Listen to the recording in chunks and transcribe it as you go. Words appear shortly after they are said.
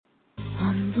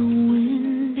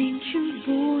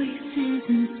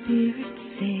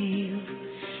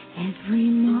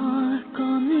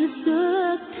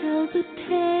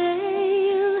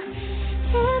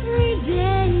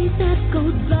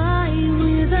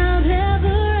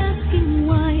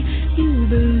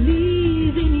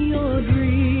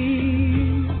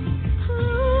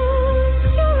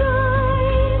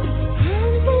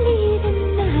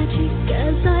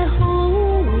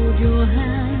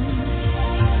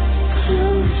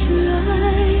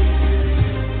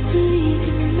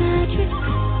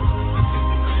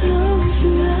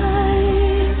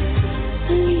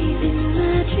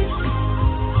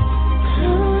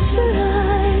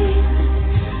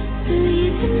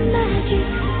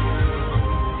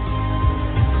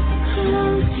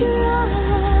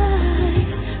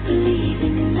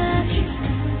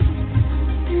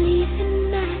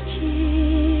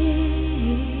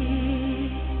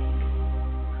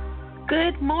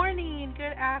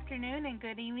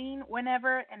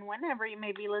Whenever you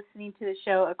may be listening to the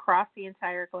show across the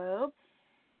entire globe.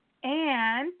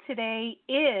 And today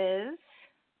is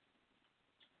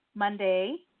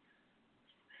Monday,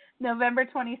 November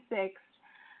 26th,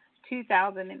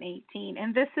 2018.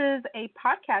 And this is a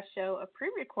podcast show, a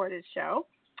pre-recorded show.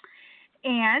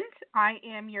 And I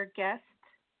am your guest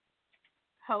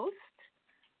host,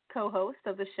 co-host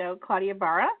of the show, Claudia,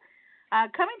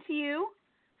 coming to you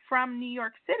from New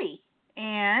York City.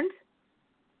 And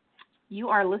you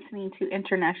are listening to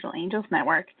International Angels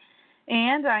Network,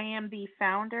 and I am the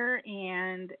founder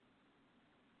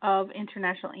of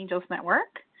International Angels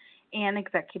Network and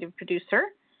executive producer.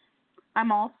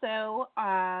 I'm also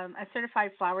a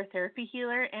certified flower therapy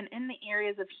healer, and in the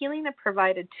areas of healing, I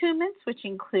provide attunements, which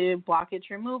include blockage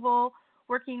removal,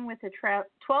 working with the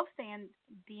 12-strand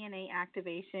DNA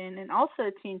activation, and also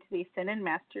attuned to the Ascended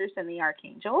Masters and the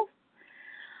Archangels.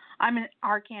 I'm an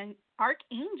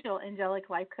Archangel Angelic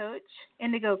Life Coach,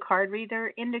 Indigo Card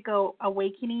Reader, Indigo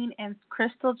Awakening, and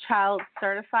Crystal Child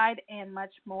Certified, and much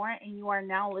more. And you are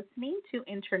now listening to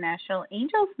International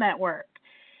Angels Network.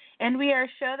 And we are a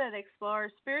show that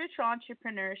explores spiritual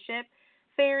entrepreneurship,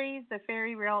 fairies, the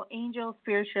fairy realm, angels,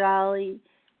 spirituality,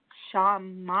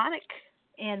 shamanic,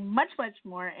 and much, much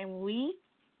more. And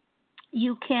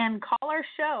you can call our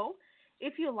show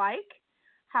if you like.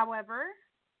 However,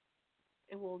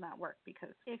 it will not work,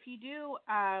 because if you do,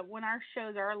 when our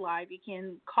shows are live, you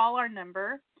can call our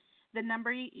number, the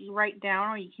number you write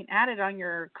down, or you can add it on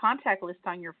your contact list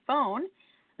on your phone.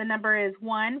 The number is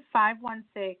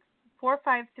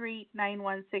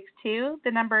 1-516-453-9162.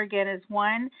 The number again is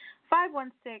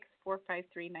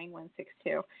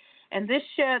 1-516-453-9162. And this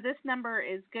number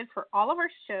is good for all of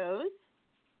our shows,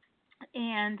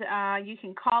 and you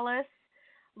can call us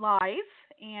live.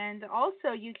 And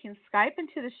also, you can Skype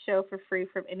into the show for free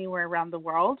from anywhere around the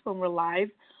world when we're live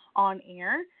on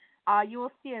air. You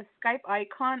will see a Skype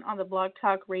icon on the Blog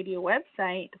Talk Radio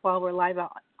website while we're live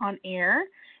on air,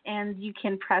 and you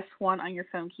can press 1 on your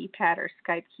phone keypad or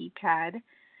Skype keypad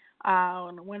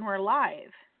when we're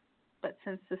live. But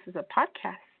since this is a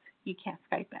podcast, you can't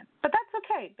Skype in. But that's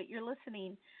okay. But you're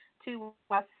listening to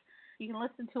us. You can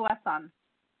listen to us on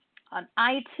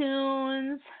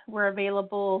iTunes. We're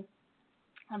available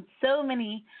on so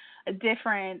many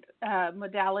different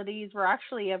modalities. We're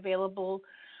actually available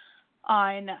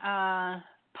on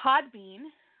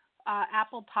Podbean,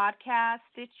 Apple Podcasts,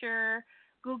 Stitcher,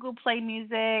 Google Play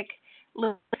Music,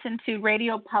 listen to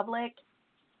Radio Public,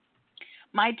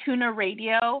 MyTuner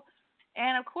Radio,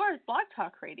 and, of course, Blog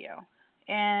Talk Radio.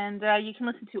 And you can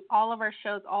listen to all of our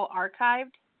shows, all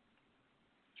archived.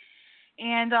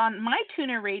 And on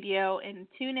MyTuner Radio and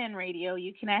TuneIn Radio,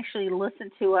 you can actually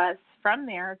listen to us from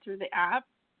there through the app.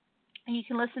 And you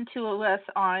can listen to us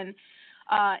on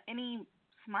any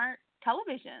smart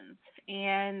televisions,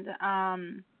 and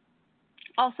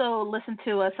also listen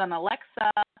to us on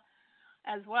Alexa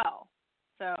as well.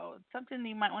 So something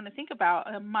you might want to think about,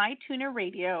 MyTuner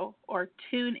Radio or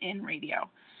TuneIn Radio.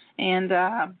 And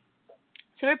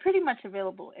so we're pretty much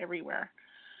available everywhere.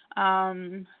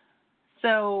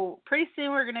 So pretty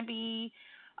soon we're going to be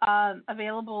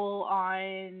available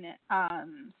on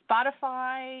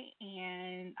Spotify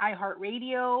and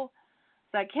iHeartRadio.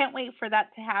 So I can't wait for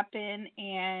that to happen.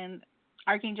 And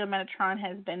Archangel Metatron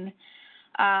has been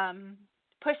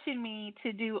pushing me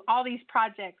to do all these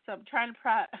projects. So I'm trying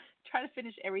to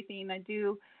finish everything. I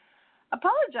do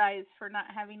apologize for not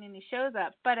having any shows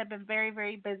up, but I've been very,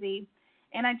 very busy.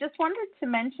 And I just wanted to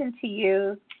mention to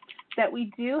you that we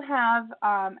do have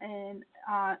on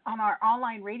our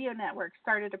online radio network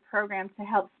started a program to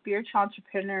help spiritual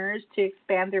entrepreneurs to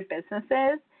expand their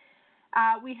businesses.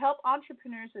 We help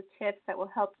entrepreneurs with tips that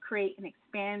will help create and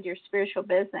expand your spiritual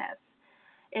business.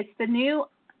 It's the new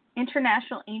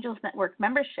International Angels Network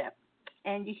membership,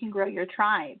 and you can grow your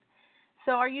tribe.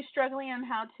 So are you struggling on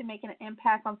how to make an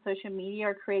impact on social media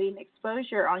or creating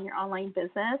exposure on your online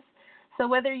business? So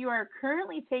whether you are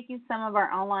currently taking some of our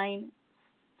online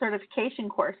certification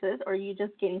courses or you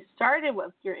just getting started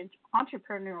with your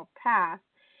entrepreneurial path,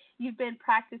 you've been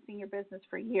practicing your business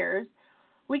for years,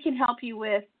 we can help you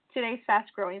with today's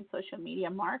fast-growing social media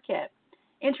market.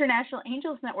 International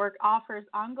Angels Network offers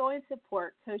ongoing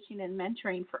support, coaching, and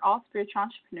mentoring for all spiritual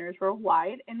entrepreneurs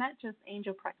worldwide, and not just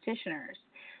angel practitioners.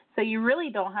 So you really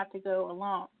don't have to go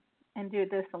alone and do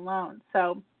this alone.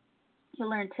 So you'll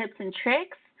learn tips and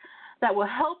tricks that will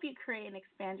help you create and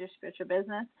expand your spiritual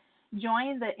business.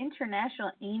 Join the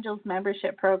International Angels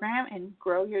membership program and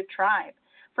grow your tribe.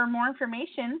 For more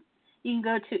information, you can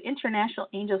go to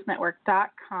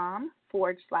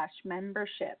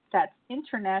internationalangelsnetwork.com/membership. That's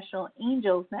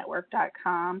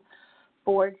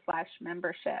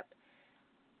internationalangelsnetwork.com/membership.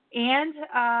 And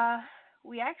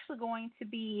we're actually going to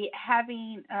be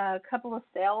having a couple of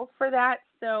sales for that.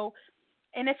 So,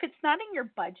 and if it's not in your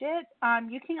budget,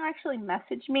 you can actually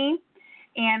message me,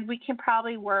 and we can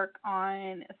probably work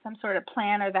on some sort of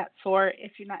plan or that sort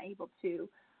if you're not able to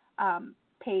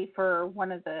pay for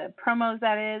one of the promos.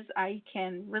 That is, I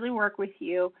can really work with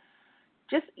you.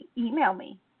 Just email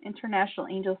me,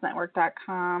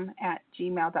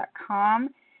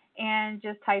 internationalangelsnetwork.com@gmail.com, and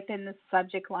just type in the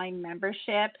subject line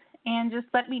membership, and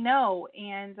just let me know,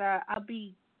 and I'll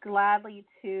be gladly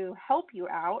to help you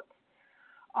out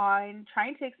on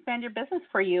trying to expand your business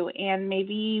for you. And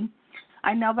maybe,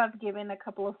 I know I've given a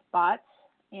couple of spots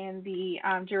in the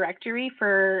directory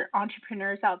for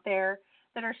entrepreneurs out there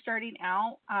that are starting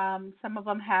out. Some of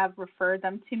them have referred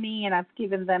them to me, and I've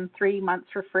given them 3 months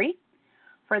for free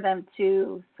for them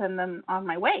to send them on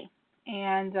my way.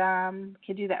 And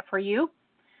can do that for you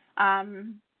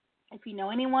if you know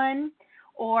anyone.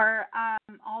 Or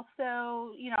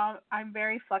also, I'm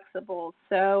very flexible.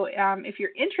 So if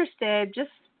you're interested,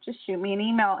 just shoot me an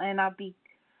email, and I'll be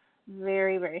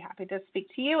very, very happy to speak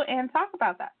to you and talk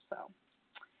about that. So,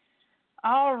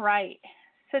 all right.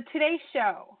 So today's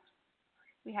show,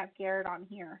 we have Garrett on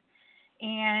here.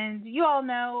 And you all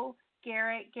know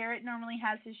Garrett. Garrett normally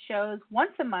has his shows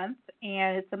once a month,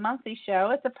 and it's a monthly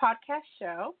show. It's a podcast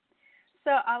show.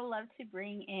 So I love to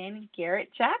bring in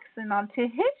Garrett Jackson onto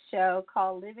his show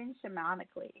called Living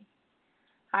Shamanically.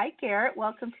 Hi, Garrett.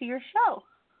 Welcome to your show.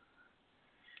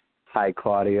 Hi,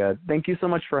 Claudia. Thank you so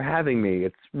much for having me.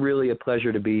 It's really a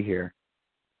pleasure to be here.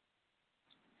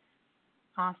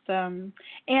 Awesome.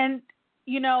 And,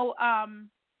 I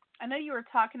know you were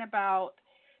talking about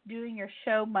doing your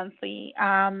show monthly,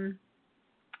 and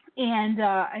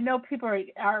I know people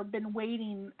are been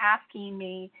waiting, asking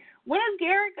me, when is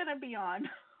Garrett going to be on?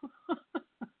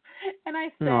 And I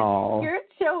said,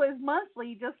 Garrett's show is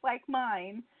monthly, just like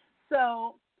mine.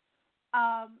 So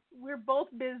we're both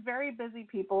very busy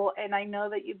people, and I know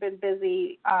that you've been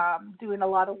busy doing a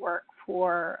lot of work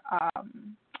for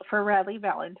Radley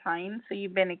Valentine. So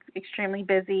you've been extremely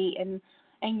busy in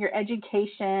your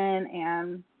education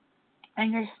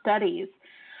and your studies.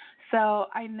 So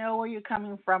I know where you're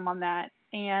coming from on that.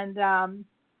 And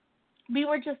we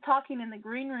were just talking in the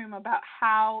green room about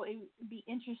how it would be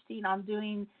interesting on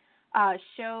doing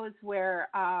shows where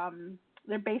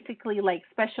they're basically like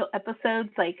special episodes,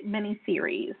 like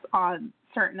mini-series on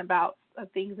certain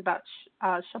things about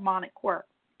shamanic work.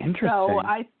 Interesting.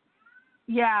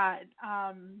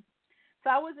 So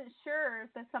I wasn't sure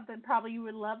if that's something probably you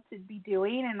would love to be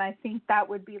doing, and I think that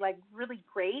would be like really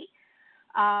great.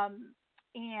 And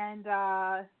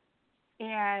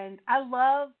I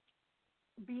love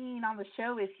being on the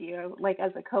show with you, like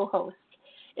as a co-host.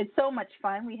 It's so much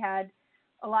fun. We had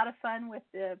a lot of fun with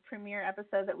the premiere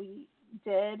episode that we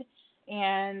did,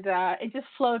 and it just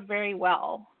flowed very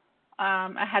well.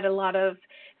 I had a lot of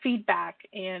feedback,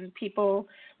 and people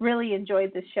really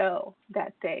enjoyed the show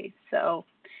that day. So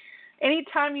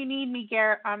anytime you need me,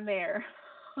 Garrett, I'm there.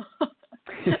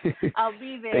 I'll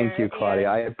be there. Thank you, Claudia.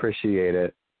 I appreciate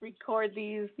it. Record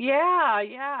these.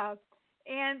 Yeah.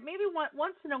 And maybe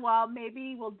once in a while,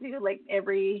 maybe we'll do like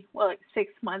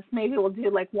 6 months, maybe we'll do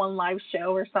like one live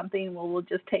show or something where we'll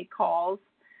just take calls.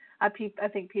 I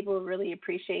think people really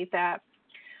appreciate that.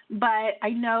 But I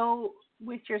know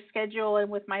with your schedule and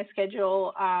with my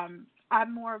schedule,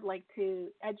 I'm more of like to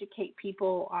educate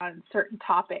people on certain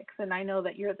topics. And I know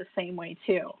that you're the same way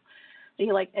too.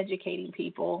 You like educating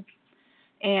people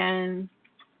and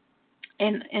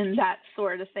that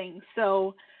sort of thing.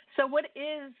 So what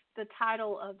is the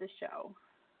title of the show?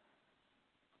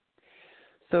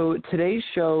 So today's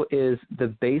show is The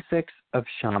Basics of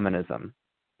Shamanism.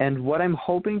 And what I'm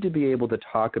hoping to be able to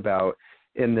talk about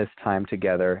in this time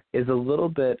together is a little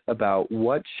bit about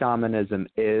what shamanism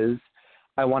is.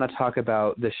 I want to talk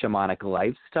about the shamanic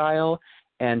lifestyle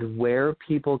and where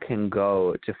people can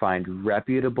go to find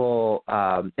reputable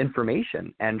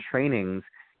information and trainings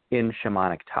in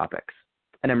shamanic topics.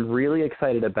 And I'm really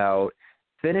excited about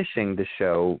finishing the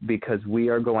show because we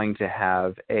are going to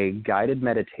have a guided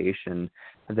meditation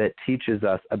that teaches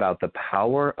us about the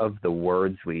power of the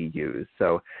words we use.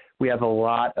 So we have a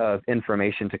lot of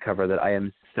information to cover that I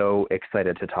am so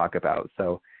excited to talk about.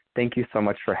 So thank you so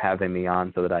much for having me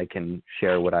on so that I can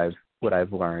share what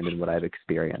I've learned and what I've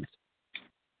experienced.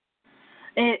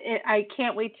 I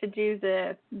can't wait to do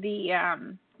the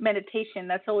meditation.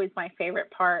 That's always my favorite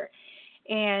part.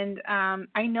 And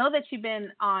I know that you've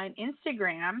been on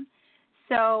Instagram.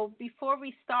 So before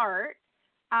we start,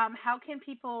 how can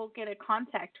people get in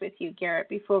contact with you, Garrett,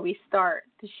 before we start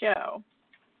the show?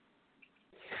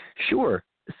 Sure.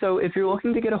 So if you're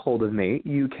looking to get a hold of me,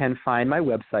 you can find my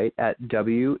website at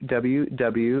www.garrett,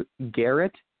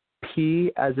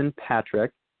 P as in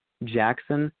Patrick,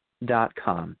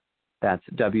 Jackson.com. That's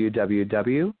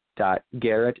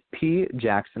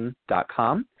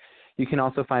www.garrettpjackson.com. You can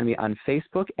also find me on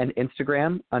Facebook and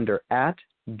Instagram under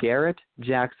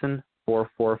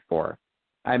 @GarrettJackson444.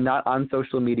 I'm not on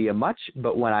social media much,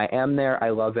 but when I am there, I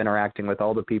love interacting with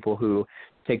all the people who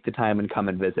take the time and come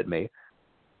and visit me.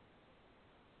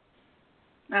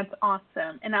 That's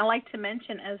awesome. And I like to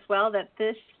mention as well that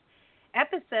this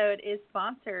episode is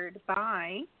sponsored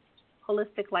by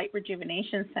Holistic Light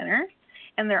Rejuvenation Center,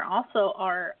 and they're also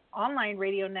our online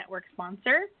radio network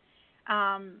sponsor.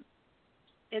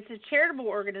 It's a charitable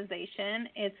organization.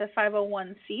 It's a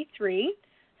 501c3.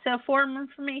 So for more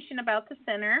information about the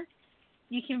center,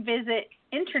 you can visit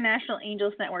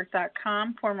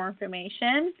internationalangelsnetwork.com for more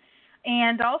information.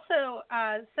 And also,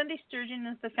 Sunday Sturgeon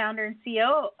is the founder and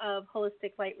CEO of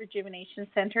Holistic Light Rejuvenation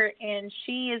Center, and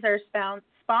she is our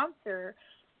sponsor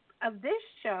of this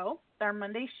show, our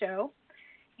Monday show,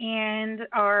 and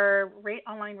our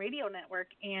online radio network.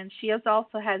 And she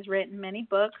also has written many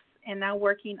books and now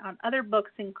working on other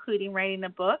books, including writing a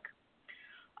book,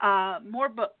 more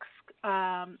books.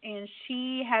 And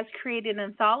she has created an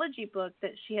anthology book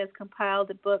that she has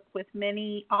compiled a book with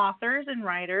many authors and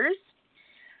writers.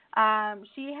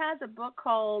 She has a book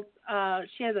called,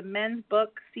 she has a men's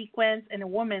book sequence and a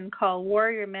woman called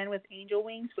Warrior Men with Angel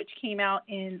Wings, which came out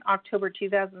in October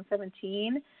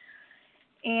 2017.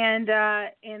 And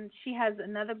she has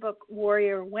another book,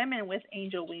 Warrior Women with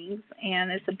Angel Wings,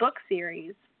 and it's a book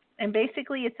series. And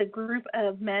basically it's a group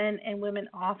of men and women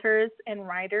authors and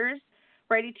writers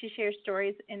ready to share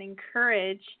stories and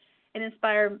encourage and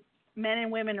inspire men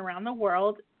and women around the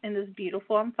world in this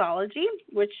beautiful anthology,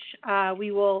 which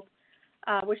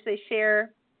they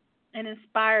share and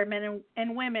inspire men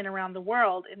and women around the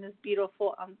world in this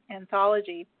beautiful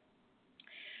anthology.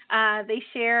 They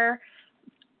share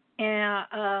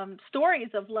stories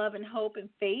of love and hope and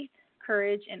faith,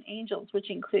 courage, and angels, which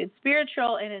include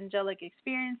spiritual and angelic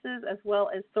experiences, as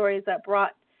well as stories that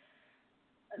brought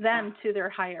them to their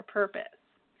higher purpose.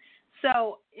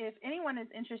 So if anyone is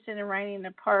interested in writing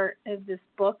a part of this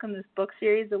book and this book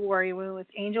series, The Warrior Woman with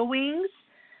Angel Wings,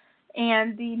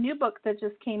 and the new book that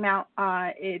just came out,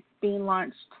 it's being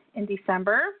launched in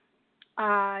December.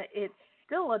 It's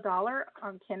still $1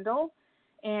 on Kindle,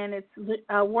 and it's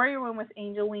Warrior Woman with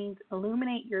Angel Wings,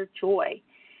 Illuminate Your Joy.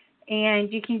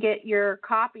 And you can get your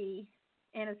copy,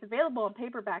 and it's available in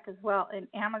paperback as well in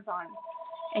Amazon,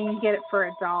 and you can get it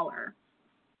for $1.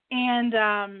 And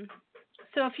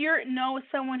so if you know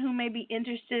someone who may be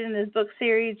interested in this book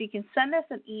series, you can send us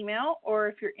an email, or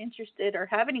if you're interested or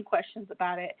have any questions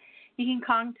about it, you can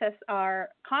contact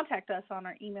us on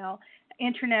our email,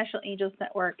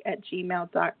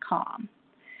 internationalangelsnetwork@gmail.com.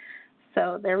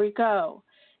 So there we go.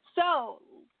 So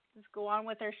let's go on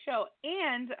with our show.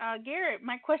 And Garrett,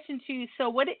 my question to you, so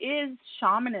what is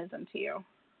shamanism to you?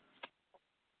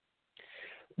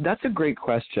 That's a great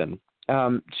question.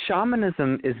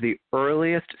 Shamanism is the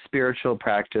earliest spiritual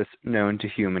practice known to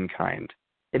humankind.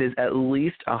 It is at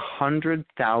least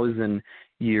 100,000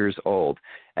 years old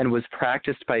and was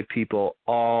practiced by people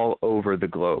all over the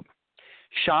globe.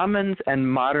 Shamans and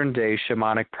modern-day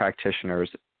shamanic practitioners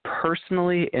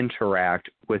personally interact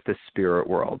with the spirit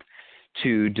world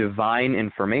to divine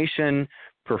information,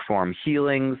 perform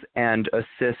healings, and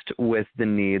assist with the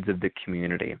needs of the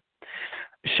community.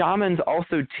 Shamans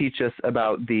also teach us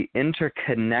about the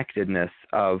interconnectedness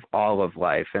of all of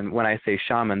life. And when I say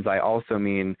shamans, I also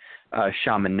mean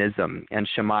shamanism, and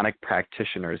shamanic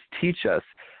practitioners teach us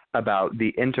about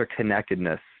the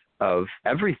interconnectedness of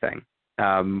everything.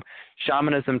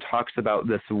 Shamanism talks about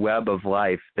this web of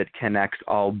life that connects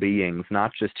all beings,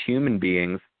 not just human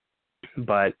beings,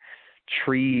 but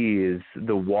trees,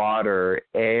 the water,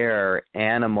 air,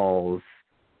 animals,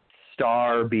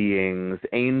 star beings,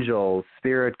 angels,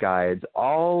 spirit guides,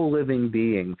 all living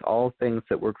beings, all things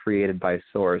that were created by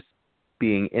Source,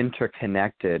 being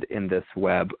interconnected in this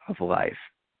web of life.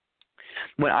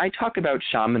 when I talk about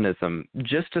shamanism,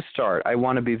 just to start, I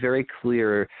want to be very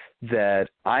clear that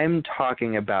I'm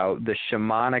talking about the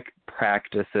shamanic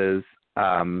practices,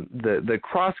 the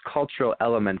cross-cultural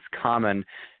elements common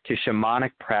to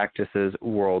shamanic practices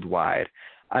worldwide.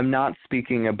 I'm not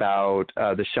speaking about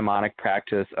the shamanic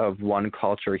practice of one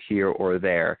culture here or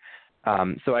there.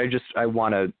 So I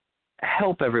want to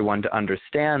help everyone to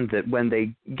understand that when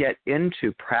they get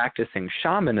into practicing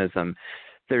shamanism,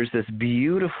 there's this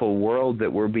beautiful world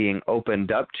that we're being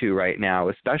opened up to right now,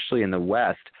 especially in the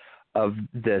West, of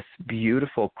this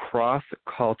beautiful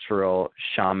cross-cultural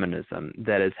shamanism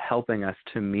that is helping us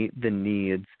to meet the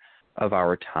needs of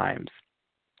our times.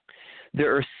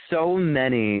 There are so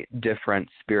many different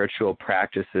spiritual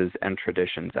practices and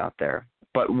traditions out there,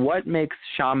 but what makes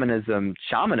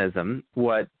shamanism,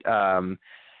 what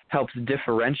helps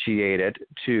differentiate it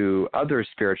to other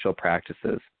spiritual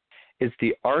practices, is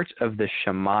the art of the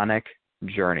shamanic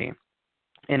journey.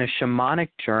 In a shamanic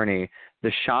journey,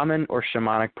 the shaman or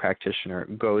shamanic practitioner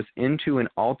goes into an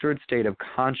altered state of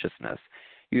consciousness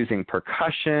using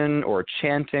percussion or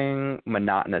chanting,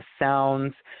 monotonous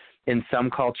sounds, in some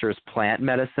cultures plant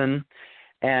medicine,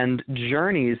 and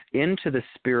journeys into the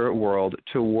spirit world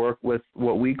to work with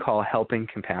what we call helping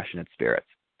compassionate spirits.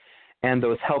 And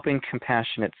those helping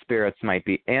compassionate spirits might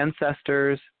be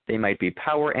ancestors, they might be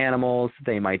power animals,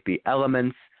 they might be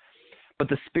elements, but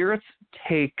the spirits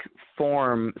take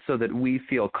form so that we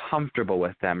feel comfortable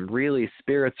with them. Really,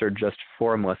 spirits are just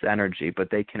formless energy, but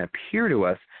they can appear to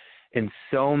us in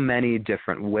so many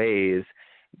different ways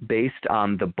based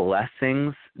on the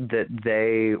blessings that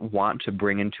they want to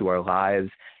bring into our lives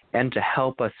and to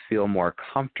help us feel more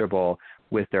comfortable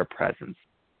with their presence.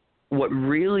 What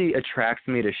really attracts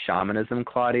me to shamanism,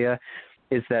 Claudia,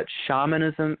 is that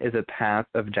shamanism is a path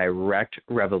of direct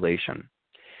revelation.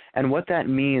 And what that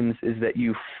means is that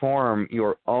you form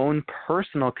your own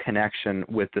personal connection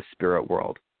with the spirit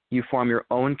world. You form your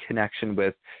own connection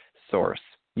with Source.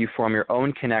 You form your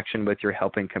own connection with your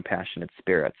helping compassionate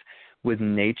spirits, with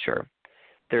nature.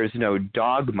 There's no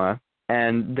dogma,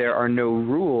 and there are no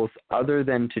rules other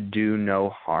than to do no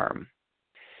harm.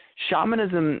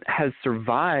 Shamanism has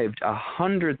survived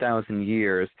 100,000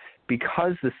 years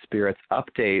because the spirits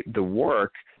update the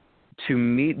work to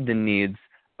meet the needs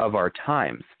of our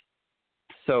times.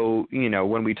 So,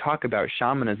 when we talk about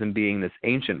shamanism being this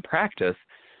ancient practice,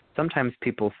 sometimes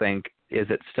people think, is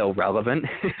it still relevant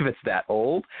if it's that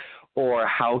old? Or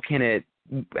how can it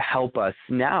help us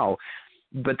now?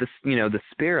 But the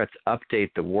spirits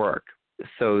update the work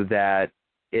so that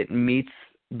it meets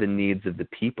the needs of the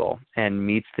people and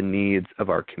meets the needs of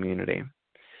our community.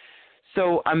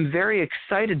 So I'm very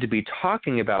excited to be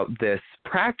talking about this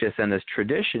practice and this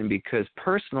tradition because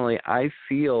personally I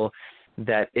feel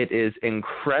that it is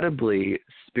incredibly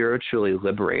spiritually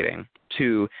liberating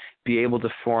to be able to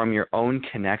form your own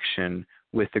connection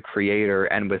with the Creator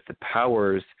and with the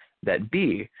powers that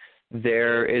be.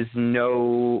 There is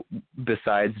no,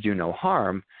 besides do no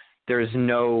harm, there's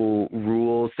no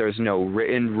rules, there's no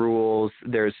written rules,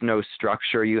 there's no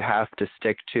structure you have to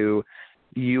stick to.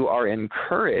 You are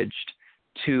encouraged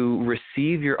to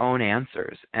receive your own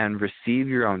answers and receive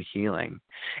your own healing.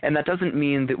 And that doesn't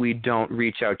mean that we don't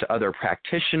reach out to other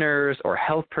practitioners or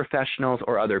health professionals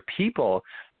or other people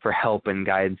for help and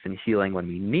guidance and healing when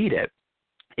we need it.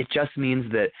 It just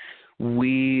means that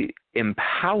we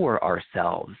empower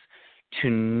ourselves to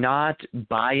not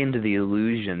buy into the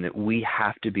illusion that we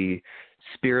have to be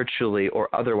spiritually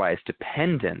or otherwise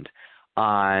dependent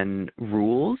on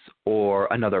rules or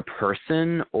another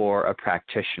person or a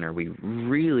practitioner. We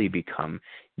really become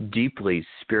deeply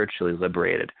spiritually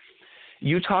liberated.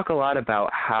 You talk a lot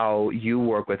about how you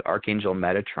work with Archangel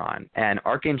Metatron, and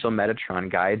Archangel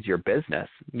Metatron guides your business.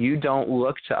 You don't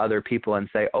look to other people and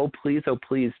say, oh, please,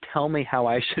 tell me how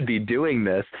I should be doing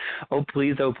this. Oh,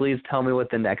 please, tell me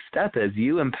what the next step is.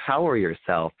 You empower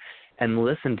yourself and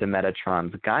listen to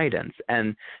Metatron's guidance.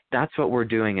 And that's what we're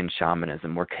doing in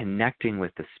shamanism. We're connecting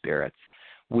with the spirits.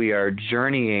 We are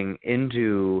journeying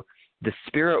into the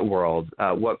spirit world,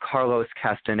 what Carlos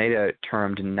Castaneda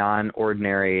termed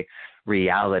non-ordinary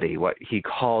reality, what he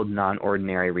called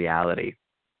non-ordinary reality.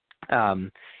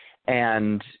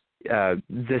 And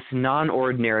this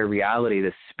non-ordinary reality,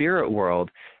 the spirit world,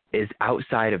 is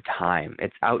outside of time.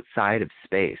 It's outside of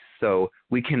space. So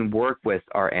we can work with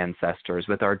our ancestors,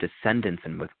 with our descendants,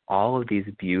 and with all of these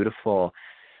beautiful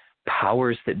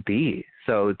powers that be.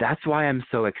 So that's why I'm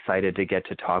so excited to get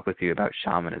to talk with you about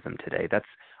shamanism today. That's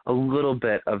a little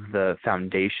bit of the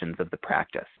foundations of the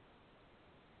practice.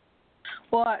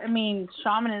 Well, I mean,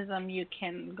 shamanism, you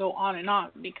can go on and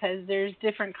on because there's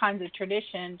different kinds of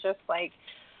tradition, just like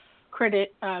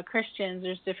Christians,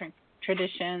 there's different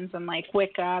traditions, and like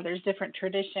Wicca, there's different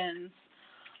traditions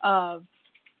of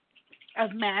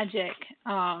magic.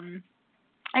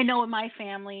 I know in my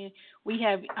family we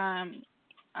have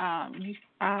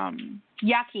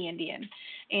Yaqui Indian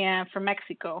and from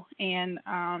Mexico, and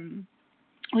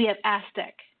we have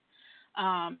Aztec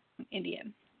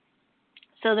Indian.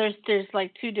 So there's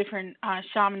like two different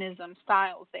shamanism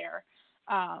styles there.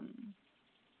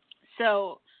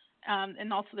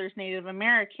 And also there's Native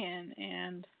American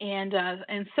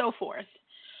and so forth.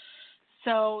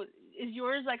 So is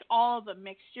yours like all of a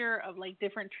mixture of like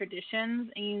different traditions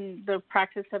in the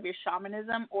practice of your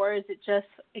shamanism, or is it just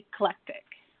eclectic?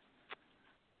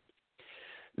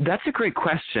 That's a great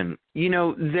question.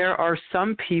 There are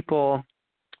some people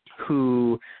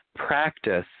who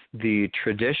practice the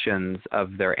traditions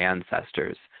of their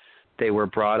ancestors. They were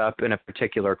brought up in a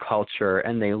particular culture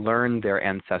and they learned their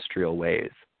ancestral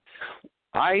ways.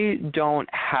 I don't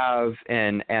have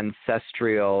an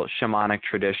ancestral shamanic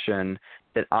tradition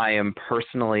that I am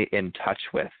personally in touch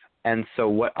with. And so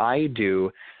what I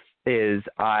do is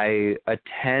I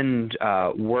attend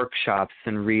workshops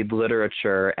and read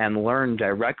literature and learn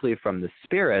directly from the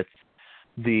spirits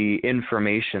the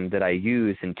information that I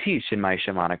use and teach in my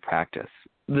shamanic practice.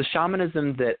 The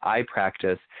shamanism that I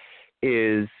practice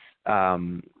is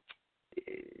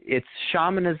it's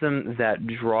shamanism that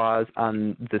draws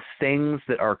on the things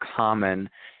that are common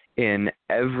in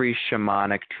every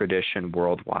shamanic tradition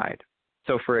worldwide.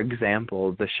 So, for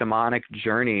example, the shamanic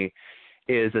journey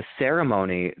is a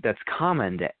ceremony that's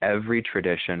common to every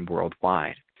tradition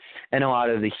worldwide. And a lot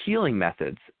of the healing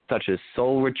methods, such as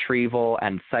soul retrieval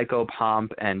and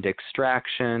psychopomp and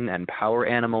extraction and power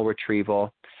animal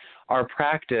retrieval, are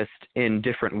practiced in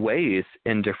different ways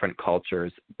in different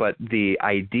cultures, but the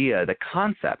idea, the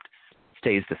concept,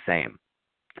 stays the same.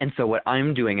 And so what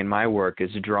I'm doing in my work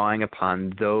is drawing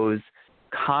upon those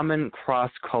common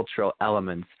cross-cultural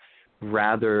elements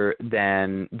rather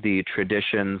than the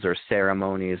traditions or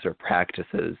ceremonies or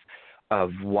practices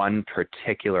of one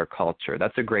particular culture.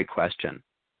 That's a great question.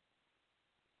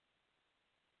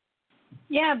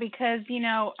 Yeah, because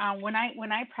when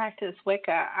I practiced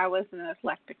Wicca, I was an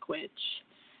eclectic witch,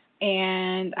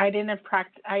 and I didn't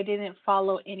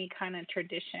follow any kind of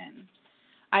tradition.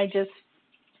 I just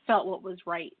felt what was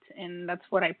right, and that's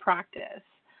what I practiced.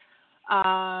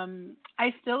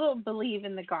 I still don't believe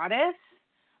in the goddess,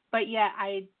 but yeah,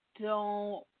 I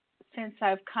don't. Since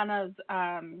I've kind of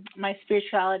my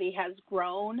spirituality has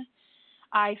grown,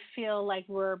 I feel like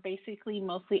we're basically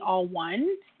mostly all one,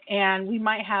 and we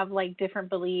might have like different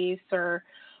beliefs or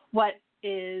what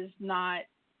is not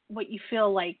what you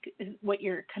feel like what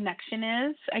your connection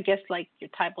is, I guess like your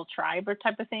tribal tribe or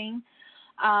type of thing.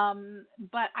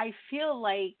 But I feel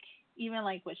like even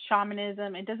like with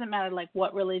shamanism, it doesn't matter like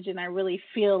what religion, I really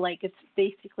feel like it's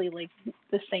basically like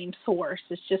the same source.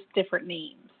 It's just different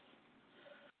names.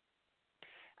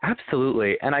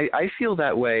 Absolutely. And I feel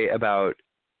that way about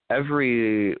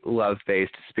every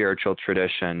love-based spiritual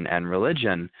tradition and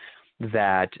religion,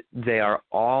 that they are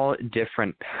all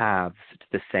different paths to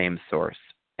the same source.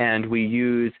 And we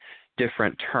use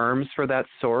different terms for that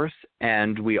source,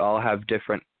 and we all have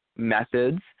different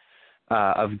methods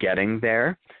of getting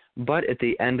there. But at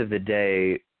the end of the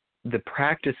day, the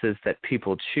practices that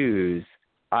people choose,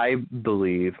 I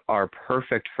believe, are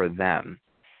perfect for them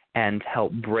and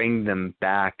help bring them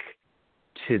back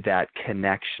to that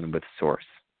connection with source.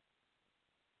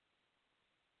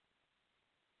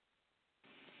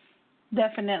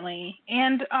 Definitely.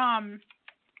 And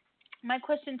my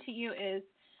question to you is,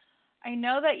 I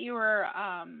know that you were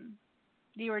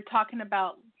talking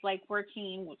about like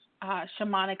working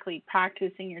shamanically,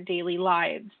 practicing your daily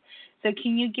lives. So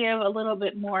can you give a little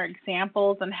bit more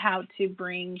examples on how to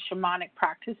bring shamanic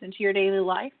practice into your daily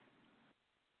life?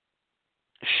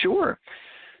 Sure.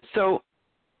 So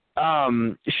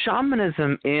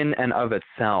shamanism in and of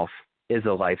itself is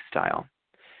a lifestyle.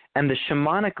 And the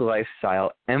shamanic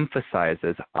lifestyle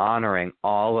emphasizes honoring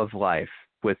all of life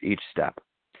with each step.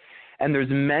 And there's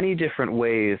many different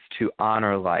ways to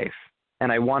honor life,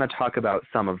 and I want to talk about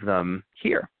some of them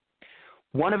here.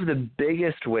 One of the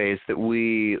biggest ways that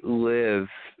we live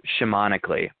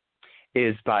shamanically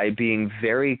is by being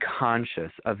very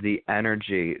conscious of the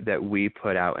energy that we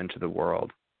put out into the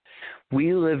world.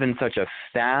 We live in such a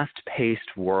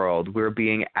fast-paced world. We're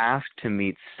being asked to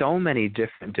meet so many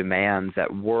different demands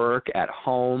at work, at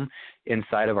home,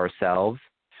 inside of ourselves.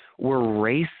 We're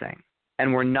racing,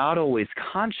 and we're not always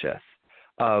conscious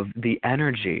of the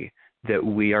energy that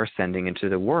we are sending into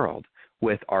the world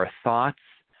with our thoughts,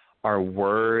 our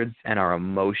words, and our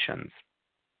emotions.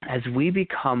 As we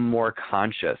become more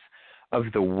conscious of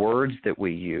the words that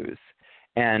we use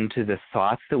and to the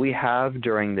thoughts that we have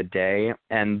during the day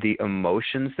and the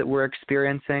emotions that we're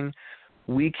experiencing,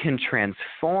 we can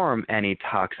transform any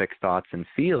toxic thoughts and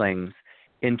feelings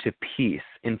into peace,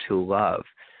 into love,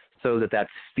 so that that's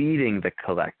feeding the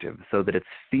collective, so that it's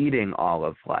feeding all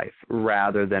of life,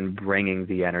 rather than bringing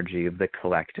the energy of the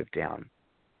collective down.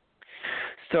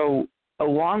 So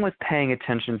along with paying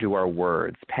attention to our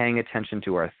words, paying attention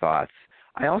to our thoughts,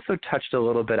 I also touched a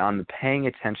little bit on the paying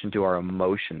attention to our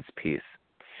emotions piece.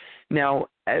 Now,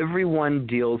 everyone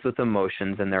deals with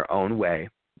emotions in their own way,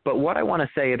 but what I want to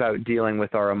say about dealing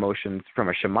with our emotions from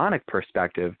a shamanic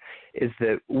perspective is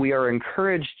that we are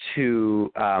encouraged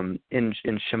to, in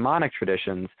shamanic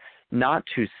traditions, not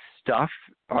to stuff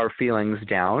our feelings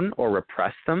down or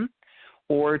repress them,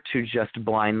 or to just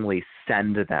blindly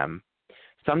send them.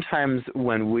 Sometimes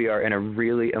when we are in a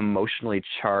really emotionally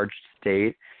charged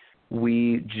state,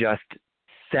 we just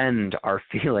send our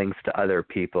feelings to other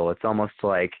people. It's almost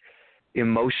like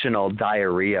emotional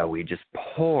diarrhea. We just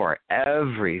pour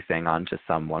everything onto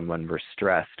someone when we're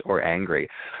stressed or angry,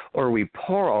 or we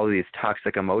pour all these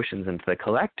toxic emotions into the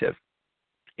collective.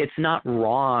 It's not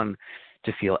wrong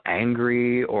to feel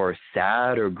angry or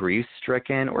sad or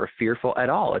grief-stricken or fearful at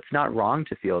all. It's not wrong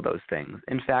to feel those things.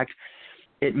 In fact,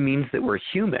 it means that we're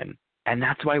human, and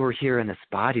that's why we're here in this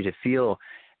body, to feel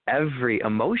every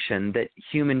emotion that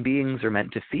human beings are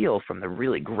meant to feel, from the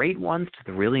really great ones to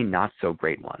the really not so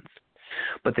great ones.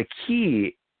 But the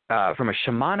key from a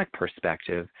shamanic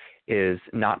perspective is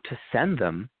not to send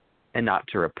them and not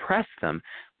to repress them,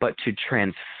 but to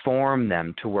transform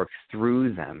them, to work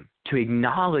through them, to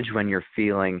acknowledge when you're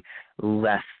feeling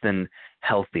less than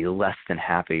healthy, less than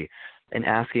happy, and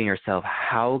asking yourself,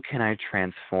 how can I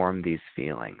transform these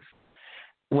feelings?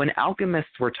 When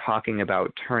alchemists were talking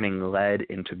about turning lead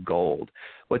into gold,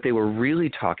 what they were really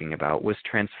talking about was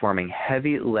transforming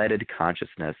heavy leaded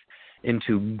consciousness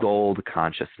into gold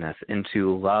consciousness,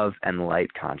 into love and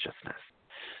light consciousness.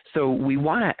 So we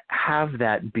want to have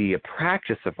that be a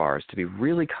practice of ours, to be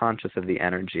really conscious of the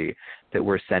energy that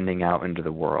we're sending out into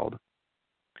the world.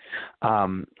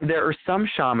 There are some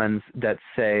shamans that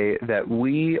say that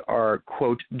we are,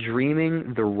 quote,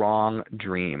 dreaming the wrong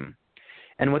dream.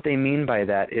 And what they mean by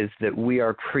that is that we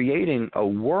are creating a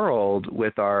world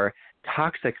with our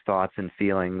toxic thoughts and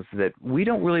feelings that we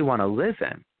don't really want to live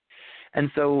in. And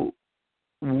so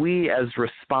we, as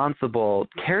responsible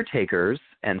caretakers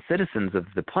and citizens of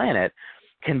the planet,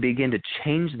 can begin to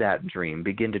change that dream,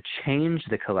 begin to change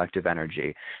the collective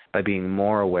energy by being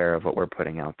more aware of what we're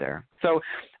putting out there. So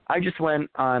I just went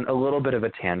on a little bit of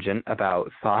a tangent about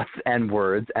thoughts and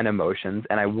words and emotions,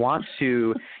 and I want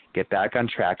to get back on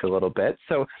track a little bit.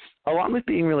 So along with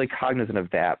being really cognizant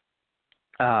of that,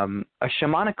 a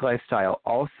shamanic lifestyle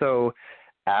also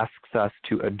asks us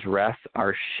to address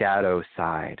our shadow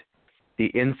side, the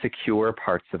insecure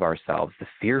parts of ourselves, the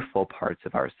fearful parts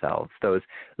of ourselves, those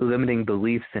limiting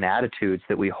beliefs and attitudes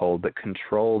that we hold that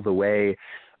control the way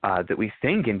that we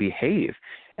think and behave,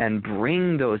 and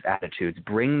bring those attitudes,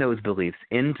 bring those beliefs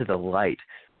into the light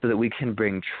so that we can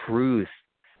bring truth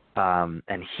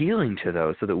and healing to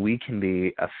those, so that we can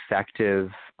be effective,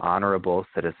 honorable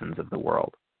citizens of the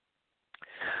world.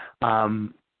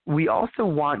 We also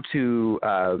want to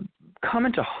come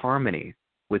into harmony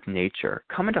with nature,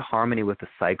 come into harmony with the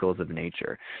cycles of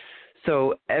nature.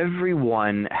 So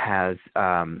everyone has,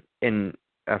 from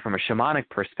a shamanic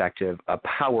perspective, a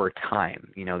power time.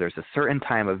 You know, there's a certain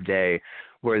time of day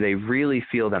where they really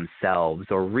feel themselves,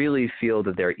 or really feel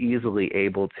that they're easily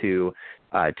able to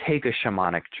take a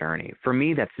shamanic journey. For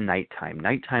me, that's nighttime.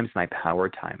 Nighttime's my power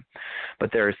time.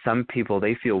 But there are some people,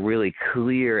 they feel really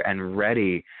clear and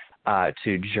ready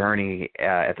to journey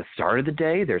at the start of the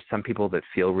day. There's some people that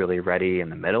feel really ready in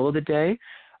the middle of the day.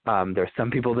 There's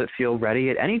some people that feel ready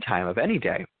at any time of any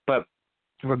day. But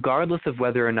regardless of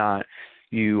whether or not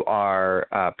you are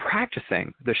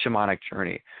practicing the shamanic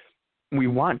journey, we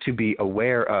want to be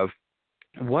aware of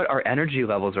what our energy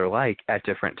levels are like at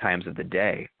different times of the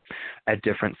day, at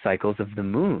different cycles of the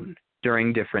moon,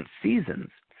 during different seasons.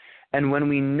 And when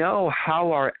we know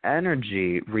how our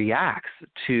energy reacts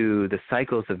to the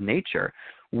cycles of nature,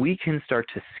 we can start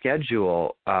to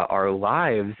schedule our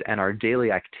lives and our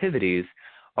daily activities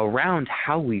around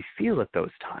how we feel at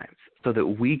those times, so that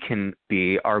we can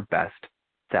be our best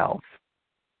selves.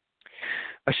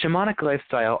 A shamanic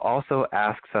lifestyle also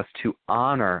asks us to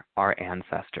honor our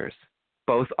ancestors,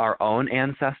 both our own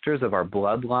ancestors of our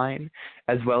bloodline,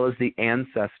 as well as the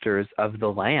ancestors of the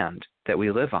land that we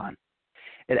live on.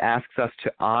 It asks us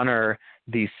to honor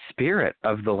the spirit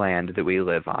of the land that we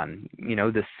live on. You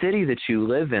know, the city that you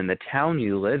live in, the town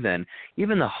you live in,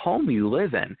 even the home you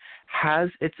live in has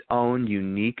its own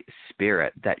unique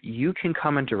spirit that you can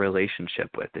come into relationship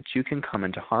with, that you can come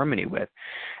into harmony with,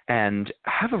 and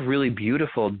have a really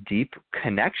beautiful, deep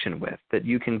connection with that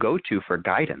you can go to for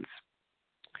guidance.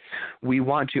 We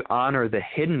want to honor the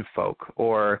hidden folk,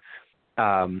 or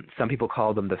some people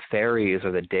call them the fairies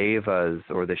or the devas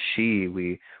or the she.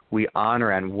 We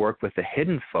honor and work with the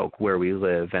hidden folk where we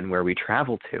live and where we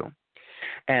travel to.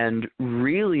 And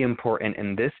really important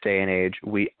in this day and age,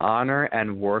 we honor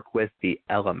and work with the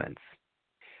elements.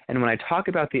 And when I talk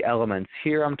about the elements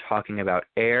here, I'm talking about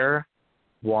air,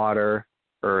 water,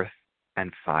 earth,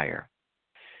 and fire.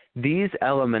 These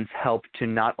elements help to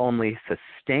not only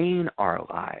sustain our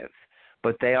lives,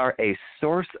 but they are a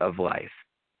source of life.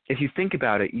 If you think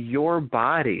about it, your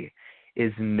body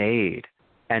is made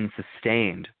and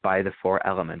sustained by the four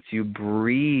elements. You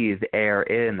breathe air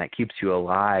in that keeps you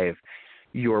alive.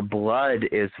 Your blood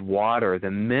is water.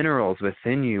 The minerals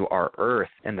within you are earth.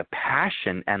 And the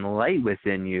passion and light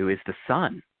within you is the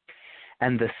sun.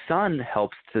 And the sun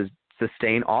helps to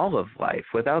sustain all of life.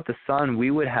 Without the sun,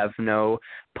 we would have no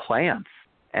plants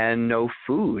and no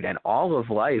food, and all of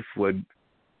life would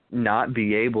not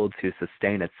be able to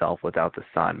sustain itself without the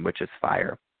sun, which is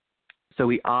fire. So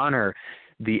we honor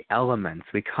the elements.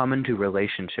 We come into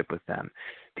relationship with them.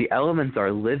 The elements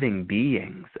are living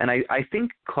beings. And I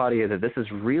think, Claudia, that this is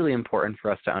really important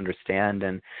for us to understand,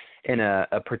 and in a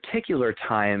particular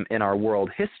time in our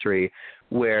world history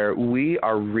where we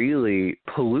are really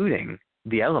polluting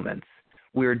the elements.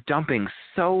 We're dumping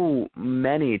so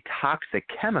many toxic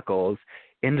chemicals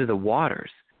into the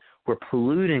waters. We're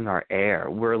polluting our air.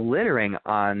 We're littering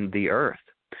on the earth.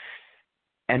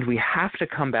 And we have to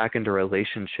come back into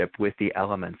relationship with the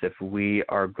elements if we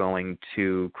are going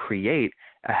to create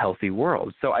a healthy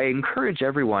world. So I encourage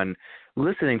everyone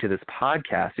listening to this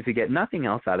podcast, if you get nothing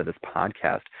else out of this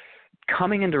podcast,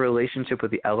 coming into relationship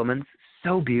with the elements,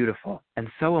 so beautiful and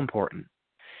so important.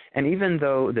 And even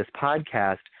though this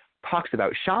podcast talks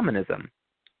about shamanism,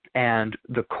 and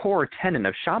the core tenet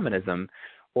of shamanism,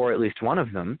 or at least one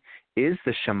of them, is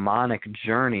the shamanic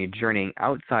journey, journeying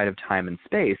outside of time and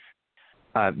space,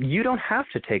 you don't have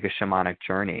to take a shamanic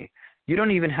journey. You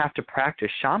don't even have to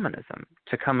practice shamanism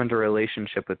to come into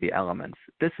relationship with the elements.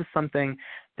 This is something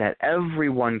that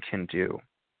everyone can do.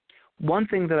 One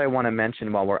thing that I want to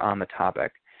mention while we're on the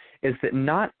topic is that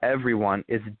not everyone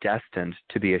is destined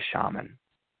to be a shaman,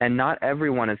 and not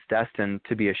everyone is destined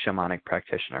to be a shamanic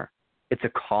practitioner. It's a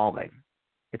calling.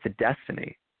 It's a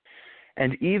destiny.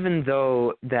 And even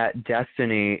though that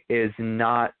destiny is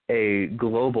not a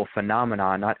global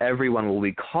phenomenon, not everyone will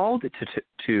be called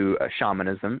to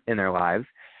shamanism in their lives,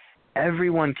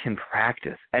 everyone can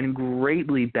practice and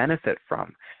greatly benefit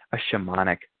from a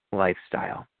shamanic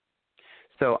lifestyle.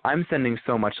 So I'm sending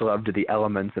so much love to the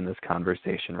elements in this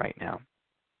conversation right now.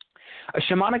 A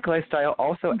shamanic lifestyle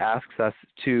also asks us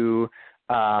to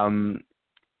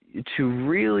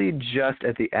really just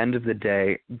at the end of the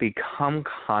day become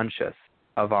conscious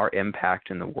of our impact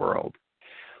in the world.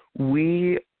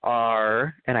 We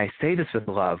are, and I say this with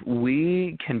love,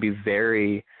 we can be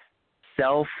very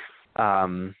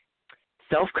self-concerned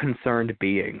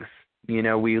beings. You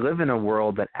know, we live in a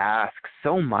world that asks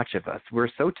so much of us. We're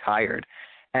so tired,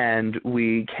 and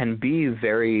we can be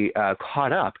very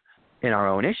caught up in our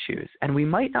own issues, and we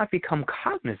might not become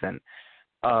cognizant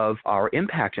of our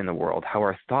impact in the world, how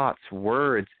our thoughts,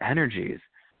 words, energies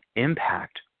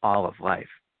impact all of life.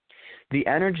 The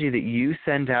energy that you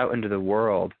send out into the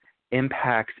world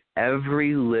impacts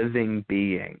every living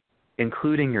being,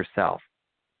 including yourself.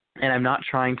 And I'm not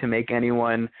trying to make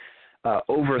anyone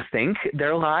overthink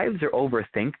their lives or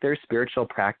overthink their spiritual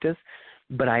practice,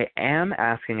 but I am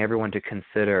asking everyone to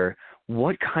consider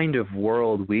what kind of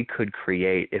world we could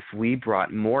create if we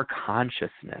brought more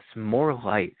consciousness, more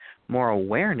light, more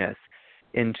awareness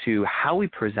into how we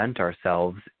present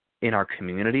ourselves in our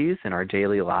communities, in our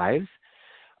daily lives,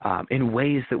 in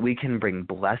ways that we can bring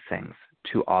blessings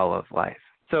to all of life.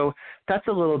 So that's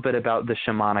a little bit about the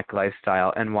shamanic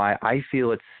lifestyle and why I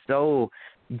feel it's so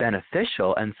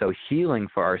beneficial and so healing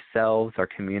for ourselves, our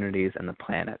communities, and the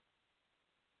planet.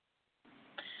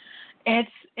 It's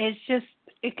just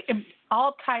it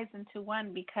all ties into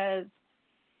one, because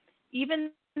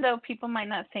even though people might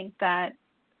not think that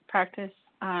practice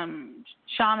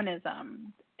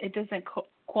shamanism, it doesn't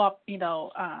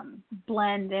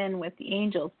blend in with the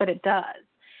angels, but it does.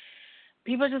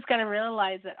 People just got to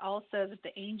realize that also that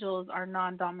the angels are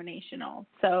non-dominational.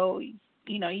 So,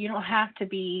 you don't have to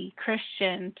be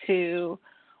Christian to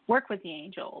work with the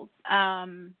angels.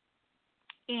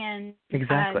 And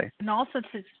Exactly.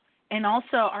 and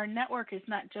also our network is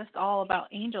not just all about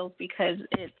angels, because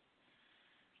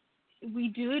we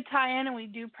do tie in and we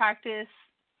do practice.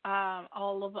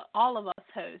 All of us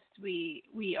hosts, we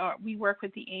work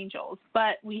with the angels,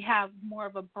 but we have more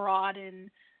of a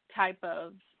broadened type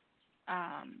of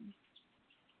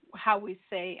how we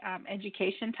say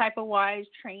education type of wise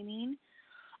training.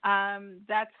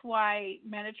 That's why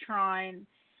Metatron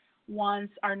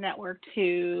wants our network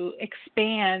to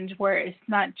expand, where it's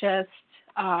not just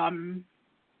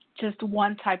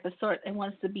one type of sort. It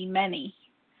wants to be many.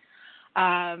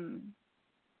 I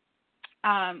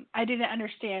didn't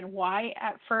understand why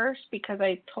at first, because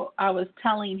I was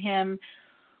telling him,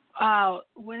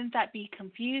 wouldn't that be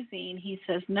confusing? He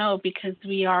says no, because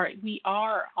we are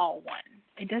all one.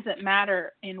 It doesn't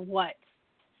matter in what.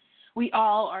 We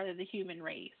all are the human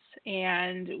race,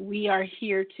 and we are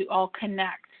here to all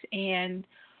connect and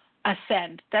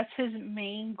ascend. That's his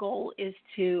main goal, is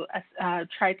to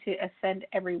try to ascend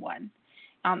everyone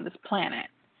on this planet.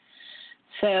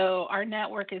 So our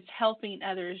network is helping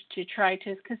others to try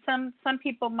to, because some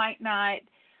people might not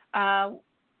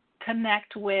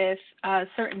connect with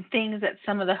certain things that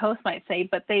some of the hosts might say,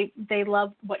 but they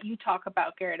love what you talk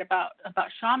about, Garrett, about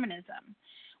shamanism,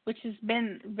 which has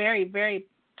been very, very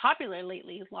popular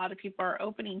lately. A lot of people are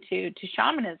opening to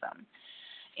shamanism.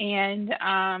 And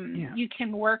you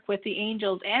can work with the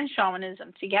angels and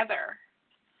shamanism together.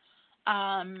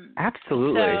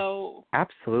 Absolutely. So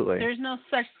absolutely. There's no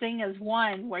such thing as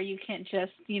one where you can't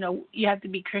just, you have to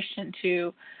be Christian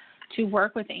to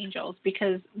work with angels,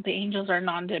 because the angels are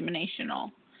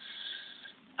non-denominational.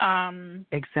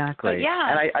 Exactly.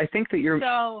 Yeah. And I think that you're.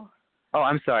 So. Oh,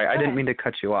 I'm sorry. I didn't ahead. mean to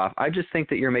cut you off. I just think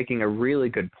that you're making a really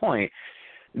good point.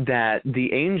 That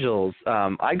the angels,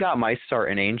 I got my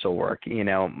start in angel work.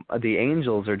 The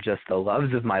angels are just the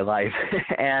loves of my life.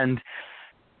 And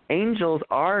angels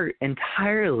are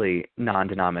entirely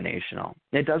non-denominational.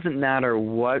 It doesn't matter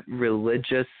what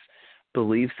religious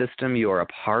belief system you are a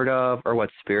part of or what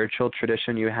spiritual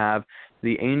tradition you have.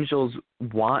 The angels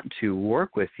want to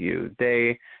work with you.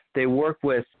 They work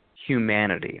with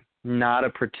humanity, not a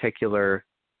particular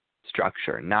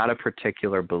structure, not a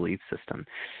particular belief system.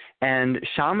 And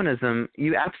shamanism,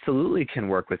 you absolutely can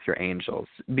work with your angels,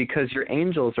 because your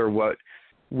angels are what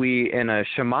we in a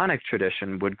shamanic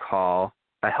tradition would call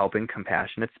a helping,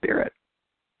 compassionate spirit.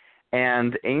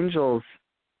 And angels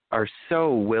are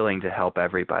so willing to help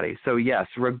everybody. So yes,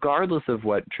 regardless of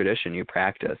what tradition you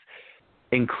practice,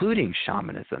 including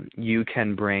shamanism, you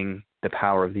can bring the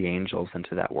power of the angels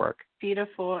into that work.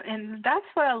 Beautiful. And that's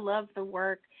what I love the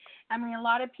work. I mean, a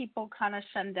lot of people kind of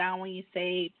shun down when you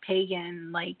say pagan,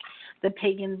 like the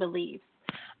pagan beliefs.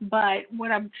 But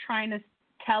what I'm trying to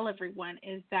tell everyone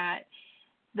is that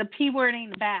the P word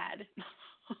ain't bad.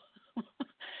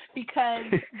 Because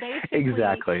basically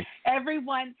exactly.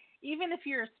 Everyone, even if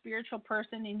you're a spiritual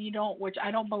person and you don't, which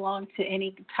I don't belong to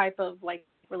any type of like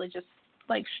religious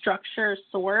like structure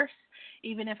source,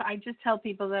 even if I just tell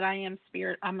people that I'm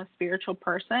a spiritual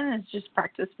person, it's just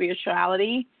practice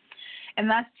spirituality. And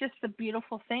that's just the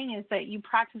beautiful thing, is that you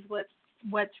practice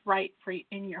what's right for you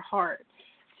in your heart.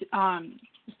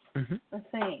 The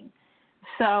thing.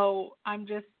 So I'm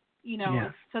just,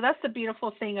 So that's the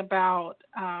beautiful thing about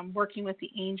working with the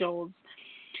angels.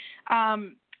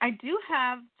 I do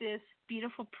have this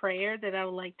beautiful prayer that I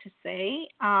would like to say.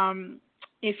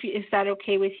 If that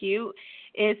okay with you?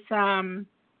 It's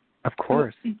of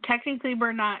course. Technically,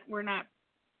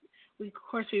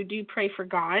 we do pray for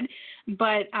God,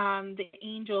 but the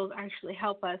angels actually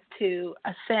help us to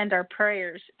ascend our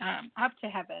prayers up to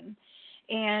heaven.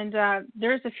 And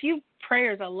there's a few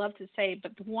prayers I love to say,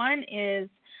 but one is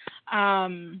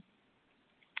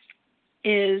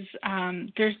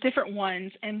there's different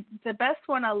ones, and the best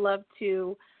one I love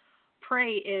to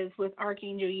pray is with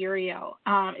Archangel Uriel.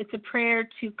 It's a prayer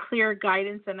to clear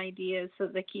guidance and ideas so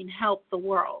they can help the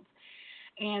world.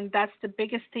 And that's the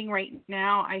biggest thing right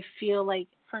now, I feel like,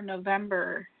 for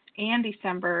November and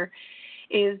December,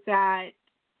 is that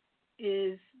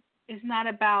is not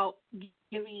about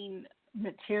giving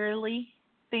materially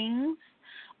things,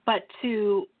 but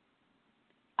to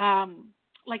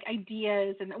like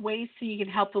ideas and ways so you can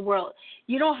help the world.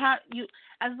 You don't have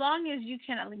as long as you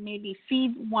can maybe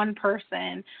feed one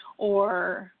person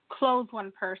or clothe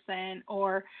one person,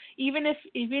 or even if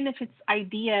it's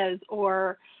ideas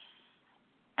or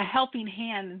a helping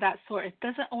hand, that sort. It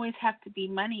doesn't always have to be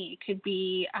money. It could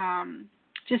be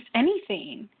just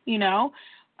anything,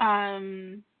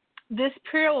 this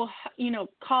prayer will,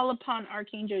 call upon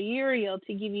Archangel Uriel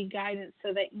to give you guidance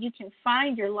so that you can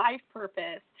find your life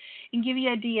purpose and give you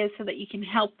ideas so that you can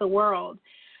help the world.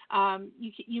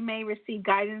 You may receive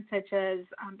guidance such as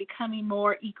becoming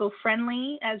more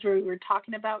eco-friendly, as we were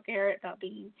talking about, Garrett, about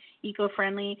being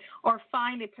eco-friendly, or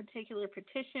find a particular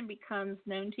petition becomes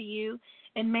known to you.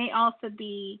 It may also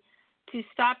be to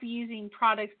stop using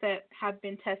products that have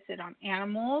been tested on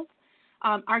animals.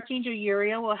 Archangel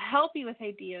Uriel will help you with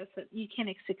ideas so you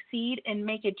can succeed and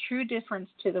make a true difference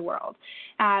to the world.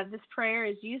 This prayer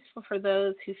is useful for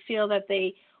those who feel that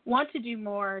they want to do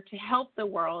more to help the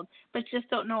world, but just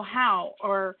don't know how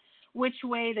or which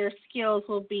way their skills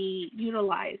will be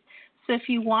utilized. So if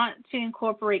you want to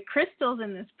incorporate crystals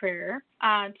in this prayer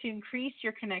to increase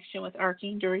your connection with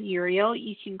Archangel Uriel,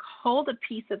 you can hold a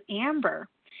piece of amber.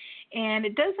 And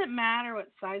it doesn't matter what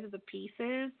size of the piece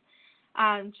is,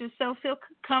 just so feel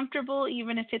comfortable,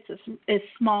 even if it's a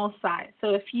small size.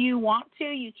 So if you want to,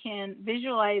 you can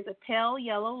visualize a pale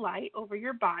yellow light over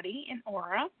your body, an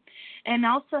aura, and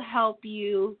also help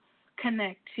you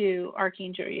connect to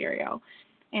Archangel Uriel.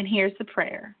 And here's the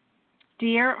prayer.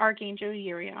 Dear Archangel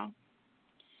Uriel,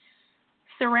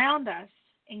 surround us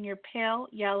in your pale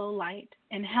yellow light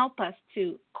and help us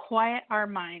to quiet our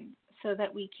mind so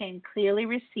that we can clearly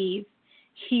receive,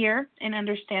 hear, and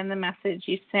understand the message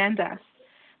you send us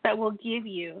that will give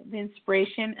you the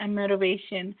inspiration and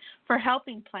motivation for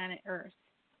helping planet Earth.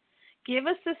 Give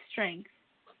us the strength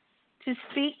to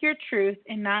speak your truth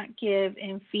and not give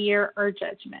in fear or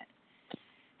judgment.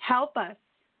 Help us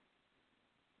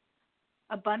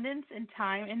abundance in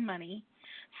time and money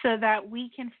so that we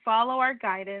can follow our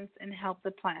guidance and help the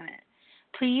planet.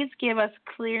 Please give us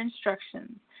clear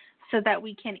instructions so that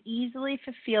we can easily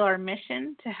fulfill our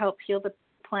mission to help heal the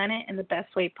planet in the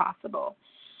best way possible.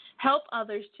 Help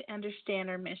others to understand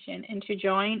our mission and to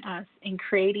join us in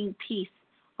creating peace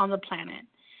on the planet.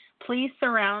 Please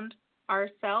surround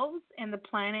ourselves and the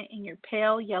planet in your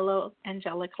pale yellow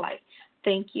angelic light.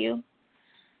 Thank you.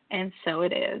 And so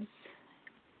it is.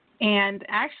 And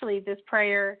actually, this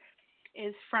prayer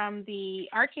is from the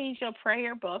Archangel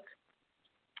Prayer Book.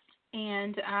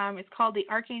 And it's called the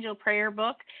Archangel Prayer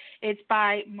Book. It's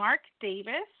by Mark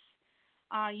Davis.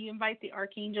 You invite the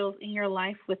archangels in your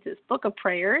life with this book of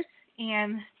prayers.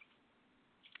 And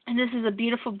this is a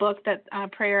beautiful book, that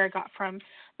prayer I got from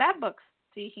that book.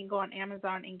 So you can go on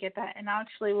Amazon and get that. And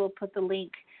actually, we'll put the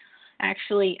link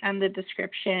actually in the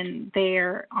description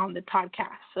there on the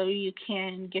podcast. So you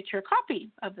can get your copy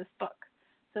of this book.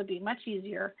 So it'll be much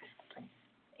easier.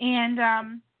 And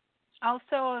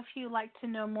also, if you'd like to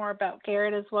know more about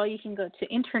Garrett as well, you can go to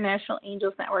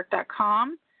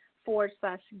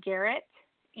internationalangelsnetwork.com/Garrett,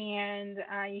 and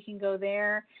you can go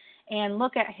there and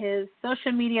look at his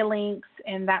social media links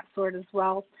and that sort as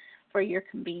well for your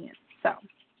convenience. So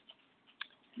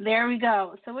there we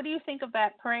go. So what do you think of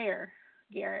that prayer,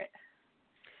 Garrett?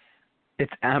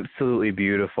 It's absolutely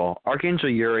beautiful. Archangel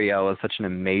Uriel is such an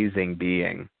amazing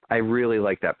being. I really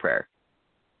like that prayer.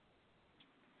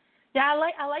 Yeah,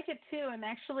 I like it too. And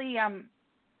actually,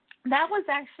 that was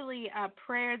actually a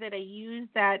prayer that I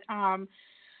used that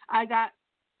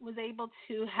was able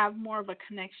to have more of a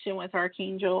connection with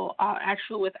Archangel,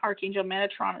 actually with Archangel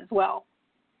Metatron as well,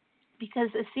 because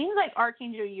it seems like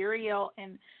Archangel Uriel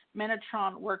and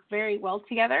Metatron work very well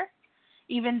together,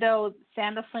 even though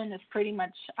Sandalphon is pretty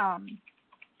much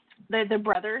they're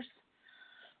brothers.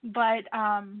 But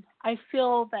I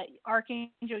feel that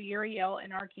Archangel Uriel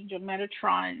and Archangel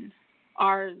Metatron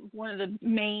are one of the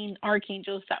main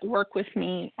archangels that work with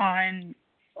me on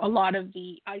a lot of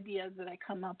the ideas that I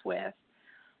come up with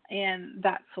and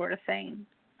that sort of thing.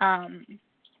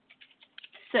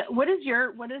 So what is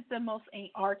the most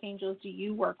archangels do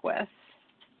you work with?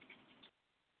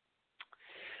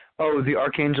 Oh, the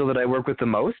archangel that I work with the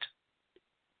most?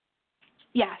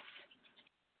 Yes.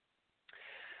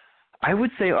 I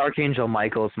would say Archangel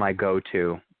Michael is my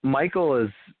go-to. Michael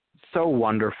is so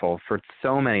wonderful for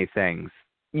so many things.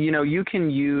 You know, you can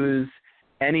use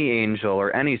any angel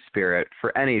or any spirit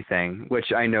for anything,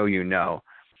 which I know you know,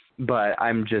 but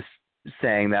I'm just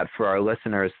saying that for our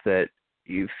listeners that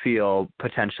you feel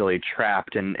potentially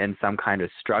trapped in some kind of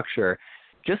structure.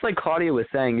 Just like Claudia was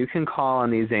saying, you can call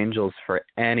on these angels for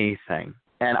anything.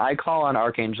 And I call on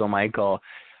Archangel Michael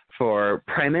for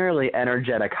primarily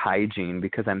energetic hygiene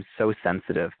because I'm so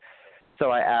sensitive. So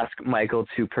I ask Michael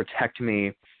to protect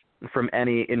me from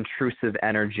any intrusive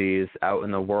energies out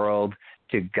in the world,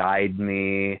 to guide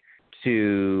me,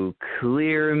 to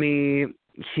clear me.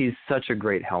 He's such a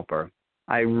great helper.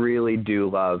 I really do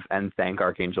love and thank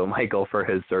Archangel Michael for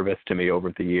his service to me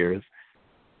over the years.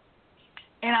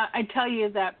 And I tell you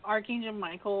that Archangel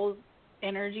Michael's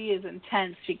energy is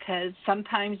intense because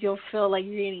sometimes you'll feel like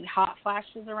you're getting hot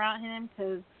flashes around him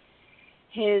because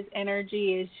his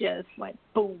energy is just like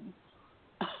boom.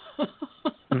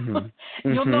 Mm-hmm.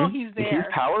 You'll know Mm-hmm. he's there.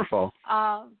 He's powerful.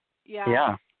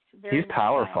 Yeah, Very he's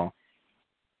powerful. So.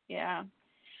 Yeah.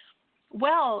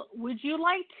 Well, would you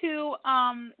like to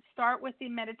start with the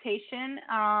meditation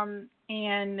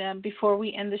and before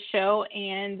we end the show?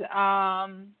 And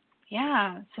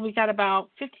so we got about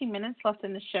 15 minutes left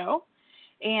in the show,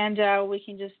 and we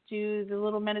can just do the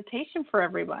little meditation for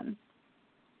everyone.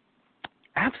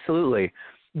 Absolutely.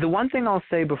 The one thing I'll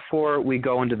say before we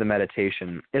go into the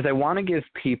meditation is I want to give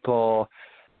people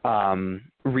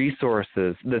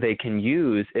resources that they can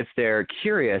use if they're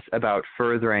curious about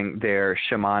furthering their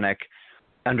shamanic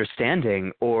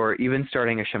understanding or even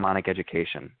starting a shamanic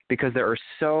education, because there are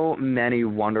so many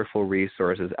wonderful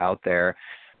resources out there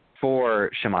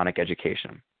for shamanic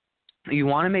education. You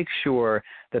want to make sure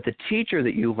that the teacher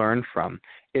that you learn from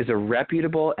is a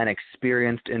reputable and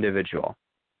experienced individual.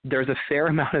 There's a fair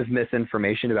amount of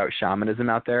misinformation about shamanism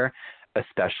out there,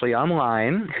 especially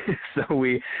online, so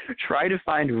we try to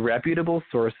find reputable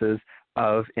sources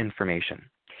of information.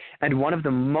 And one of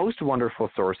the most wonderful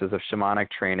sources of shamanic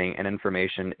training and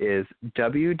information is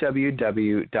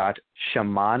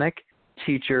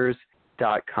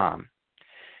www.shamanicteachers.com.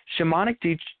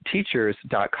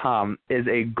 Shamanicteachers.com is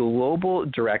a global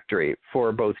directory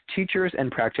for both teachers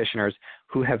and practitioners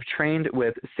who have trained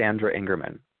with Sandra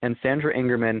Ingerman. And Sandra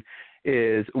Ingerman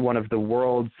is one of the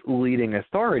world's leading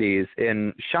authorities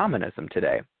in shamanism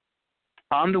today.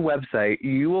 On the website,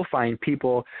 you will find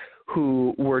people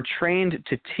who were trained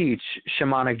to teach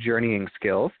shamanic journeying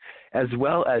skills, as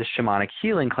well as shamanic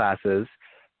healing classes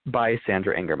by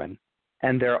Sandra Ingerman.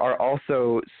 And there are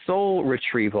also soul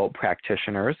retrieval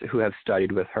practitioners who have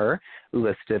studied with her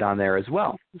listed on there as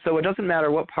well. So it doesn't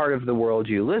matter what part of the world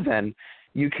you live in,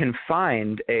 you can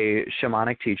find a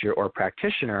shamanic teacher or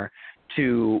practitioner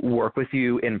to work with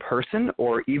you in person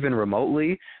or even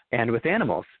remotely and with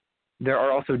animals. There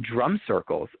are also drum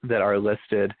circles that are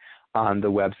listed on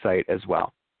the website as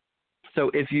well.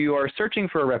 So if you are searching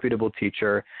for a reputable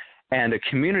teacher and a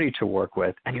community to work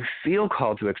with, and you feel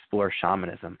called to explore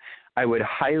shamanism, I would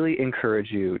highly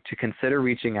encourage you to consider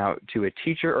reaching out to a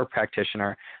teacher or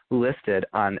practitioner listed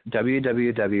on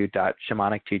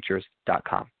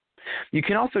www.shamanicteachers.com. You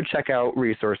can also check out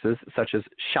resources such as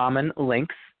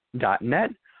shamanlinks.net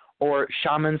or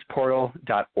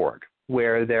shamansportal.org,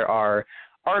 where there are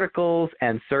articles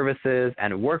and services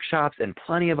and workshops and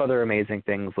plenty of other amazing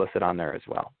things listed on there as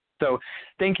well. So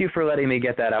thank you for letting me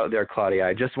get that out there, Claudia.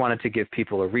 I just wanted to give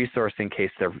people a resource in case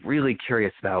they're really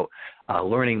curious about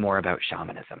learning more about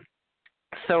shamanism.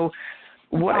 So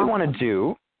what I want to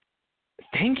do,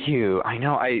 thank you. I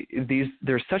know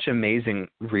there's such amazing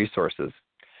resources.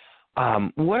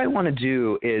 What I want to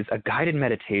do is a guided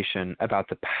meditation about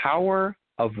the power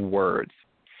of words.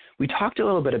 We talked a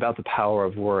little bit about the power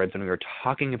of words when we were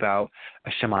talking about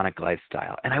a shamanic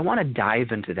lifestyle, and I want to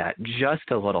dive into that just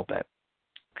a little bit.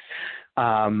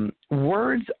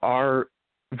 Words are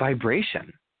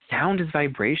vibration. Sound is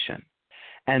vibration.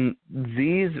 And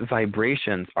these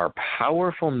vibrations are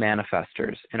powerful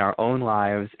manifestors in our own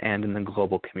lives and in the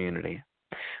global community.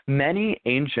 Many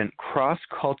ancient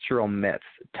cross-cultural myths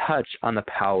touch on the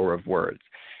power of words.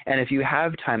 And if you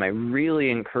have time, I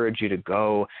really encourage you to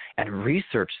go and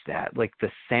research that. Like the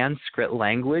Sanskrit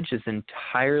language is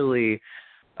entirely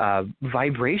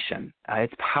vibration.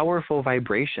 It's powerful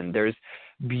vibration. There's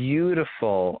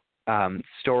beautiful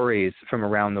stories from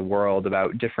around the world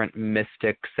about different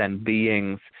mystics and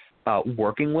beings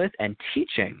working with and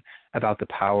teaching about the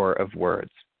power of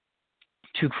words.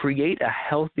 To create a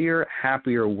healthier,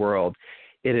 happier world,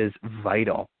 it is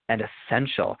vital and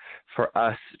essential for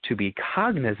us to be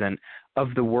cognizant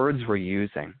of the words we're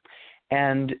using.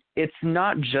 And it's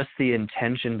not just the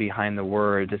intention behind the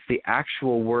words, it's the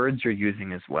actual words you're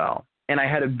using as well. And I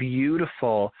had a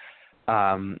beautiful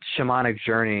shamanic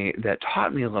journey that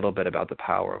taught me a little bit about the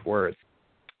power of words.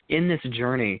 In this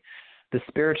journey, the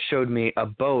spirits showed me a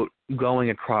boat going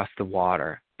across the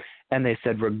water. And they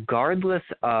said, regardless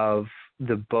of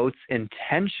the boat's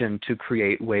intention to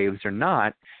create waves or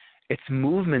not, its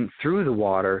movement through the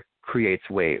water creates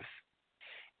waves.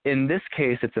 In this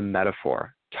case, it's a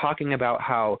metaphor, talking about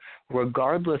how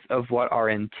regardless of what our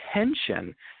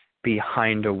intention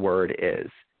behind a word is,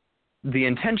 the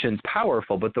intention's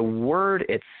powerful, but the word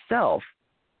itself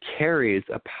carries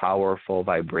a powerful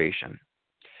vibration.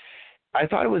 I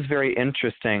thought it was very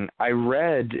interesting. I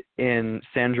read in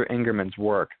Sandra Ingerman's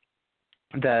work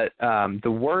that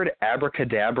the word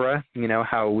abracadabra,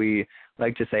 how we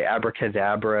like to say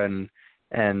abracadabra and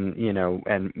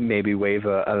and maybe wave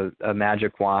a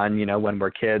magic wand, when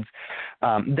we're kids.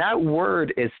 That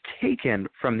word is taken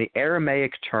from the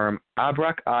Aramaic term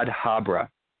abracadabra,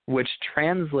 which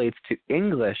translates to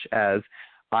English as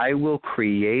I will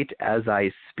create as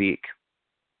I speak.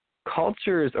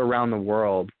 Cultures around the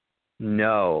world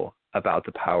know about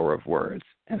the power of words.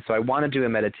 And so I want to do a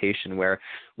meditation where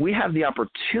we have the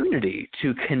opportunity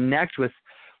to connect with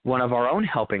one of our own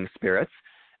helping spirits,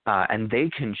 and they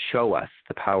can show us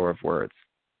the power of words.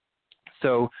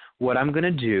 So what I'm going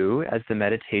to do as the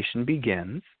meditation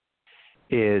begins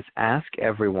is ask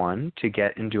everyone to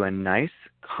get into a nice,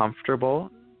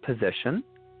 comfortable position.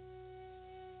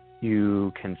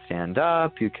 You can stand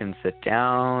up, you can sit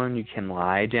down, you can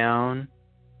lie down.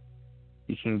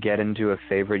 You can get into a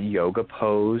favorite yoga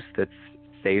pose that's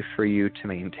safe for you to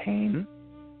maintain.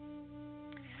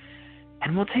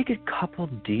 And we'll take a couple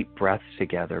deep breaths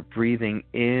together, breathing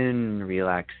in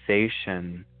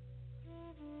relaxation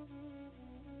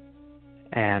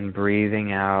and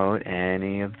breathing out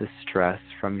any of the stress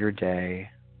from your day.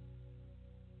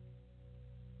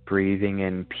 Breathing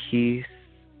in peace,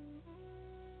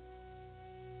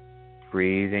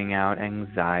 breathing out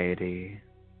anxiety.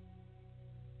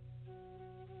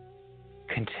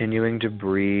 Continuing to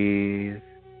breathe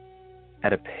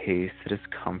at a pace that is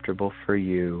comfortable for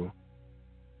you,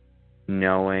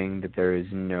 knowing that there is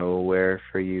nowhere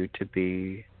for you to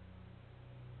be,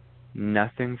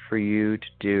 nothing for you to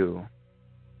do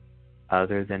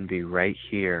other than be right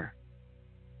here,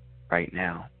 right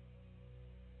now.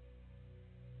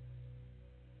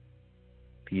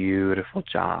 Beautiful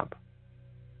job.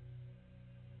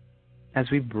 As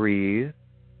we breathe,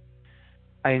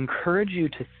 I encourage you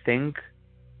to think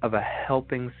of a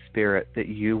helping spirit that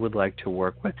you would like to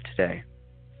work with today.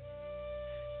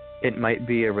 It might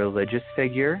be a religious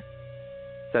figure,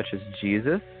 such as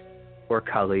Jesus or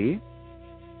Kali.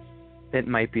 It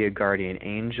might be a guardian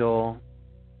angel,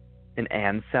 an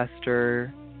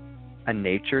ancestor, a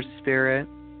nature spirit.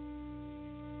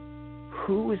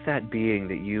 Who is that being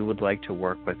that you would like to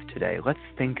work with today? Let's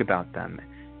think about them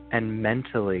and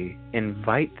mentally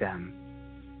invite them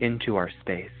into our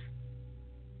space.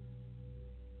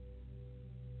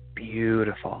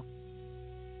 Beautiful.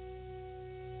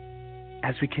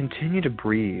 As we continue to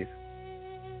breathe,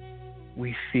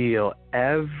 we feel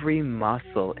every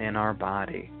muscle in our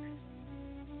body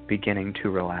beginning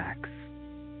to relax.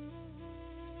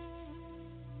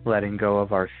 Letting go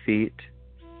of our feet,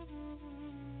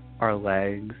 our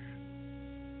legs,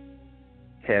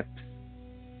 hips,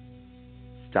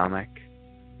 stomach,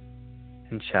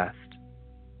 and chest.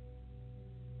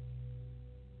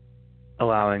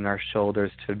 Allowing our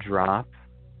shoulders to drop,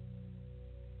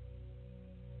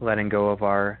 letting go of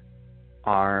our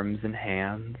arms and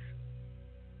hands,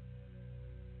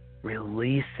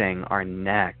 releasing our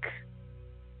neck,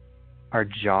 our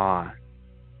jaw,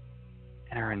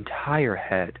 and our entire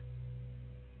head,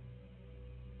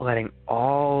 letting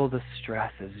all the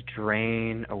stresses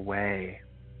drain away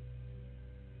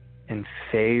in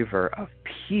favor of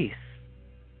peace,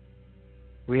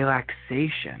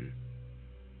 relaxation,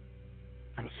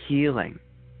 and healing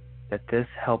that this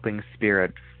helping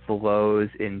spirit flows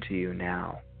into you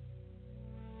now.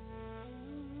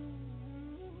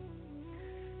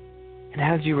 And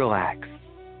as you relax,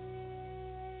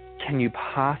 can you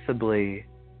possibly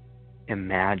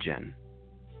imagine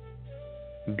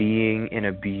being in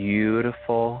a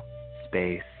beautiful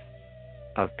space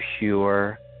of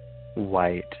pure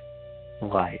white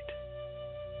light?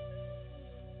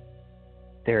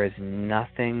 There is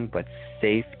nothing but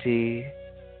safety,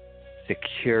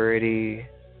 security,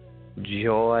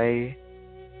 joy,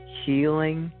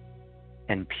 healing,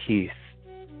 and peace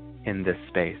in this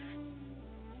space.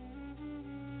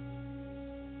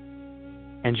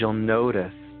 And you'll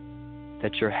notice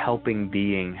that your helping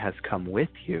being has come with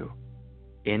you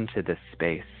into this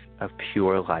space of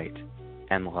pure light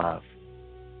and love.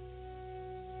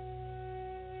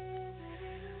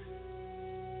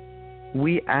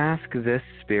 We ask this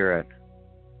spirit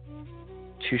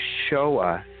to show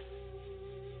us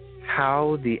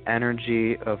how the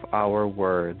energy of our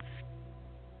words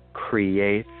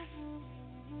creates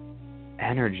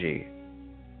energy,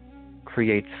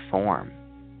 creates form.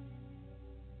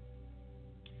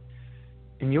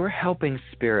 And your helping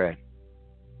spirit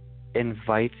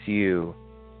invites you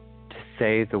to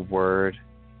say the word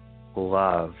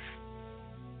love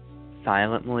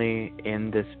silently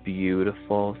in this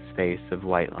beautiful space of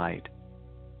white light.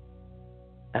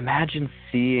 Imagine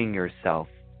seeing yourself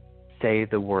say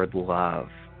the word love.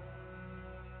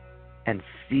 and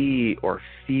see or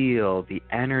feel the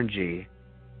energy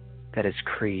that is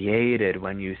created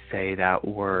when you say that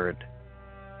word.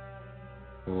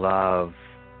 Love,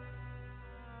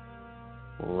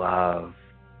 love,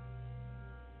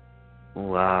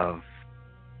 love.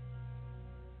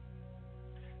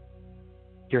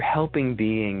 Your helping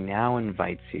being now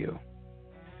invites you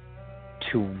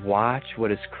to watch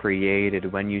what is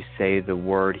created when you say the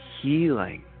word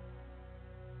healing.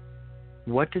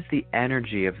 What does the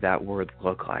energy of that word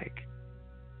look like?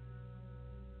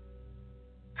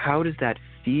 How does that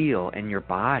feel in your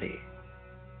body?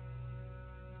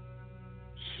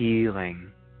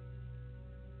 Healing,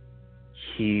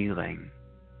 healing,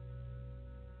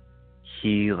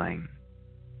 healing.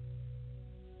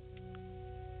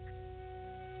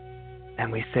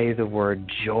 And we say the word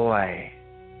joy,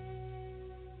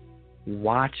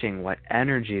 watching what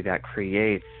energy that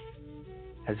creates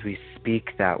as we speak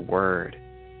that word,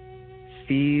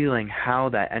 feeling how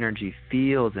that energy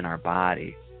feels in our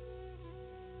body.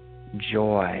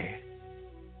 Joy,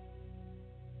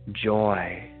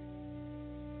 joy,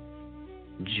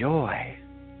 joy.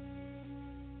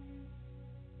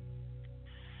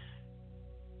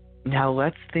 Now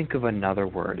let's think of another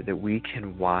word that we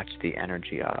can watch the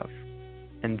energy of.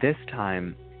 And this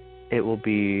time, it will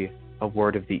be a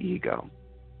word of the ego.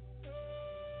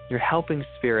 Your helping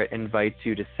spirit invites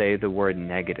you to say the word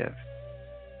negative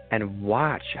and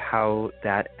watch how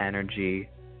that energy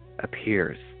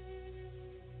appears.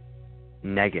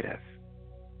 Negative.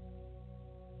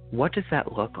 What does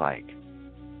that look like?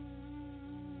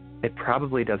 It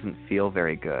probably doesn't feel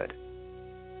very good.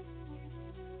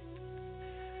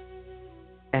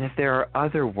 And if there are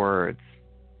other words,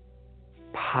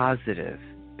 positive,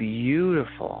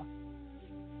 beautiful,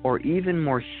 or even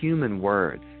more human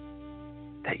words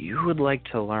that you would like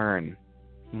to learn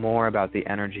more about the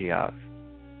energy of,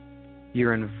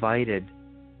 you're invited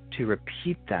to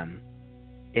repeat them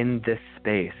in this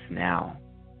space now.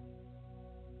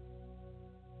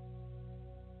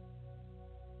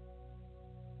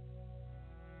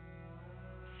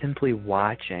 Simply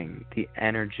watching the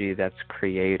energy that's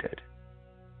created.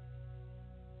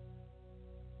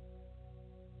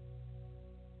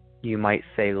 You might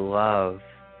say love,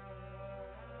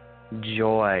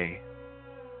 joy,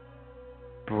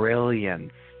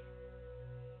 brilliance,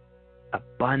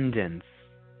 abundance,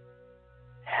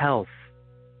 health,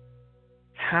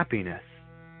 happiness,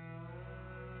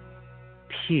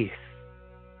 peace.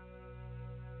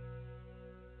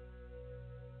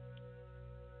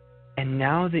 And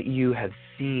now that you have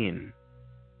seen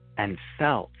and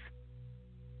felt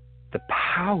the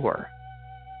power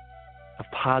of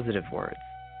positive words,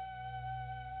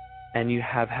 and you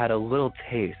have had a little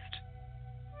taste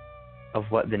of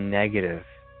what the negative,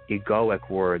 egoic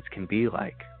words can be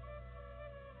like,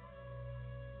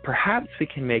 perhaps we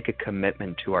can make a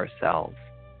commitment to ourselves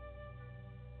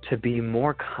to be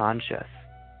more conscious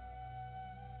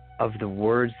of the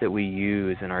words that we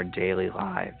use in our daily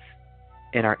lives,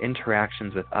 in our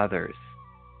interactions with others,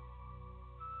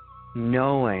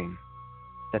 knowing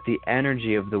that the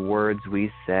energy of the words we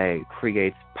say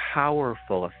creates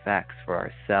powerful effects for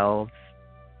ourselves,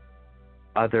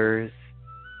 others,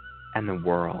 and the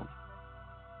world.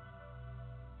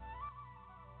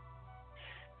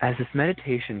 As this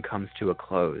meditation comes to a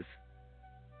close,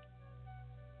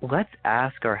 let's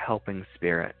ask our helping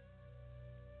spirit,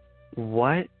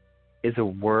 what is a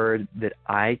word that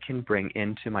I can bring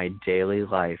into my daily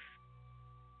life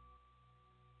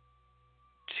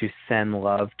to send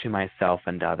love to myself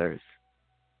and others?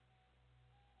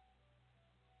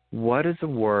 What is a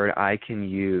word I can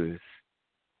use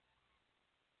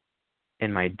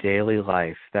in my daily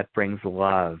life that brings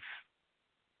love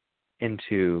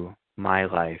into my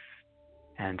life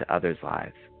and others'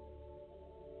 lives?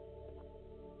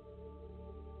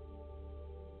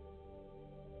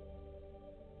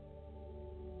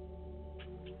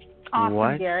 Awesome,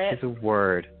 what Garrett. is a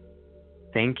word?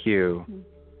 Thank you.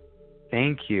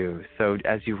 Thank you. So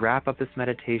as you wrap up this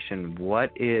meditation, what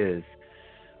is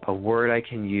a word I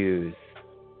can use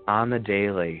on the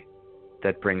daily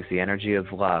that brings the energy of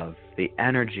love,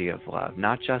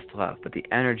 not just love, but the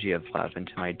energy of love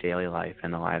into my daily life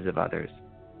and the lives of others?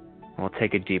 And we'll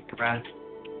take a deep breath.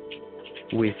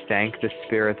 We thank the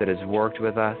Spirit that has worked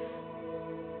with us.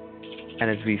 And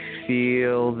as we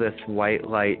feel this white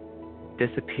light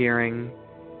disappearing,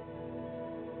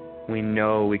 we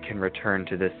know we can return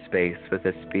to this space with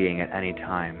this being at any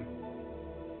time.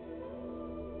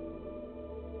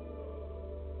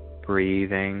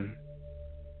 Breathing,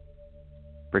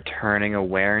 returning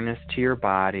awareness to your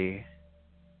body,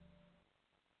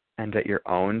 and at your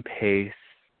own pace,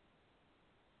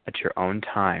 at your own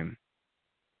time,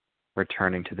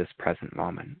 returning to this present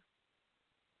moment.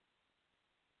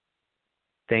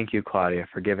 Thank you, Claudia,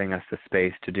 for giving us the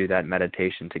space to do that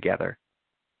meditation together.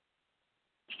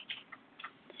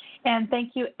 And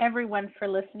thank you, everyone, for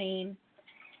listening.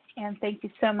 And thank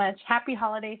you so much. Happy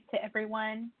holidays to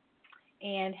everyone,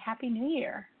 and Happy New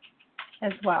Year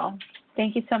as well.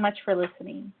 Thank you so much for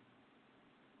listening.